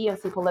watch TV and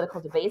see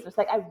political debates. It's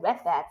like, I read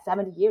that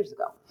 70 years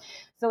ago.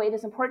 So it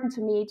is important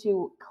to me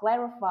to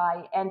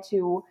clarify and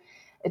to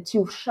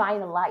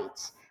shine a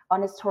light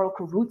on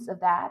historical roots of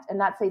that, and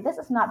not say this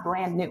is not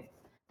brand new.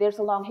 There's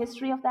a long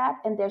history of that,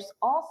 and there's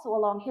also a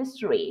long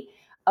history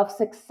of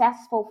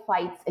successful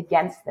fights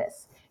against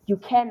this. You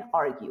can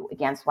argue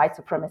against white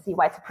supremacy.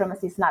 White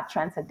supremacy is not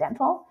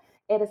transcendental.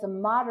 It is a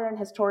modern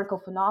historical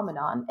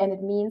phenomenon, and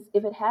it means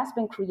if it has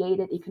been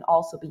created, it can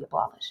also be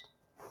abolished.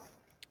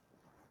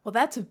 Well,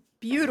 that's a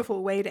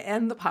beautiful way to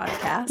end the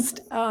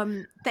podcast.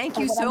 Thank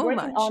you so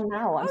much. On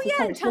now.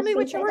 Tell me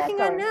what you're working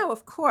on now,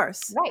 of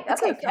course. Right.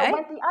 That's okay. So I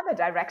went the other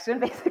direction,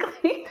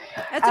 basically.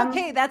 That's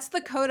okay. That's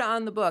the coda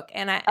on the book,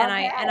 and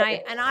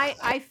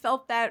I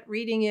felt that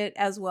reading it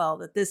as well.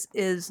 That this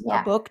is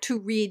a book to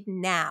read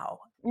now.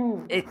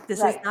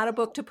 This is not a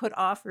book to put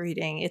off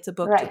reading. It's a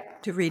book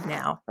to read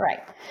now.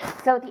 Right.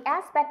 So the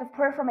aspect of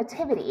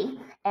performativity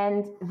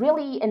and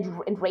really and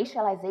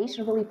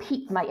racialization really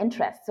piqued my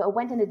interest. So I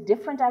went in a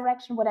different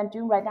direction. What I'm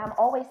doing right now,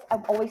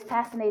 I'm always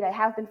fascinated. I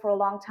have been for a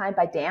long time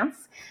by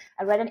dance.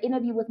 I read an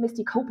interview with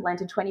Misty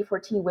Copeland in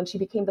 2014 when she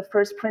became the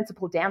first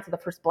principal dancer, the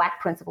first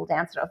Black principal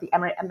dancer of the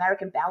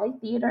American Ballet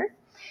Theater.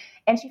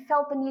 And she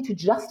felt the need to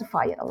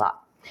justify it a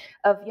lot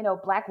of,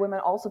 Black women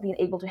also being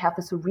able to have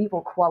the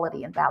cerebral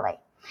quality in ballet.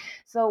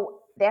 So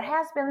there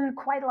has been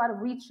quite a lot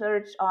of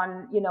research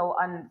on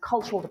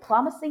cultural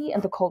diplomacy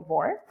and the Cold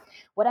War.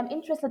 What I'm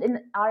interested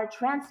in are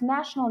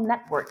transnational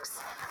networks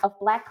of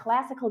Black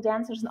classical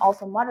dancers and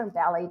also modern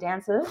ballet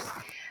dancers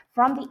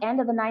from the end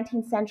of the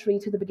 19th century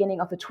to the beginning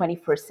of the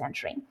 21st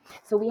century.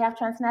 So we have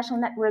transnational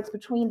networks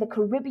between the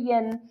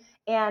Caribbean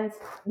and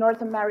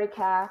North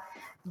America,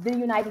 the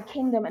United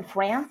Kingdom and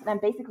France. And I'm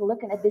basically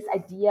looking at this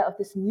idea of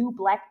this new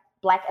Black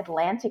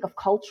Atlantic of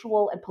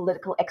cultural and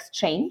political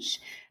exchange.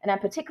 And I'm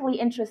particularly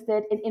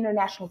interested in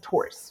international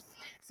tours.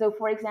 So,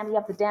 for example, you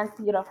have the Dance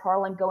Theater of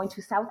Harlem going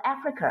to South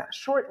Africa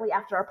shortly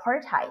after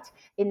apartheid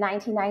in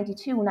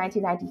 1992,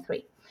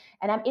 1993.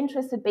 And I'm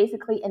interested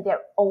basically in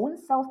their own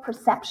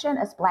self-perception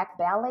as Black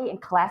ballet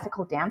and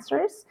classical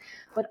dancers,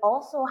 but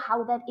also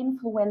how that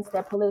influenced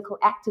their political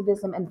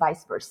activism and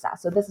vice versa.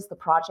 So this is the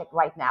project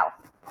right now.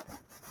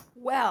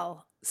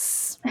 Well,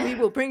 we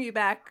will bring you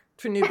back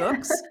for new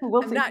books.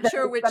 I'm not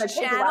sure which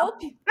channel.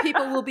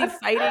 People will be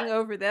fighting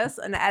over this.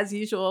 And as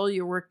usual,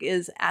 your work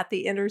is at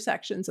the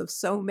intersections of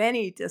so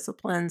many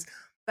disciplines.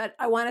 But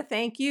I want to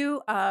thank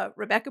you.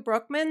 Rebecca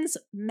Brückmann's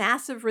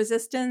Massive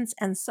Resistance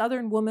and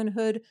Southern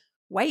Womanhood,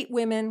 White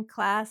Women,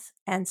 Class,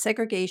 and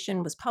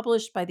Segregation was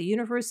published by the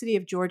University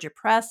of Georgia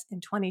Press in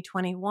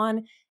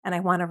 2021. And I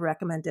want to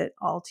recommend it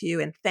all to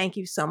you. And thank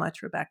you so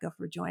much, Rebecca,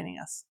 for joining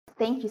us.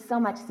 Thank you so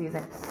much,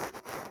 Susan.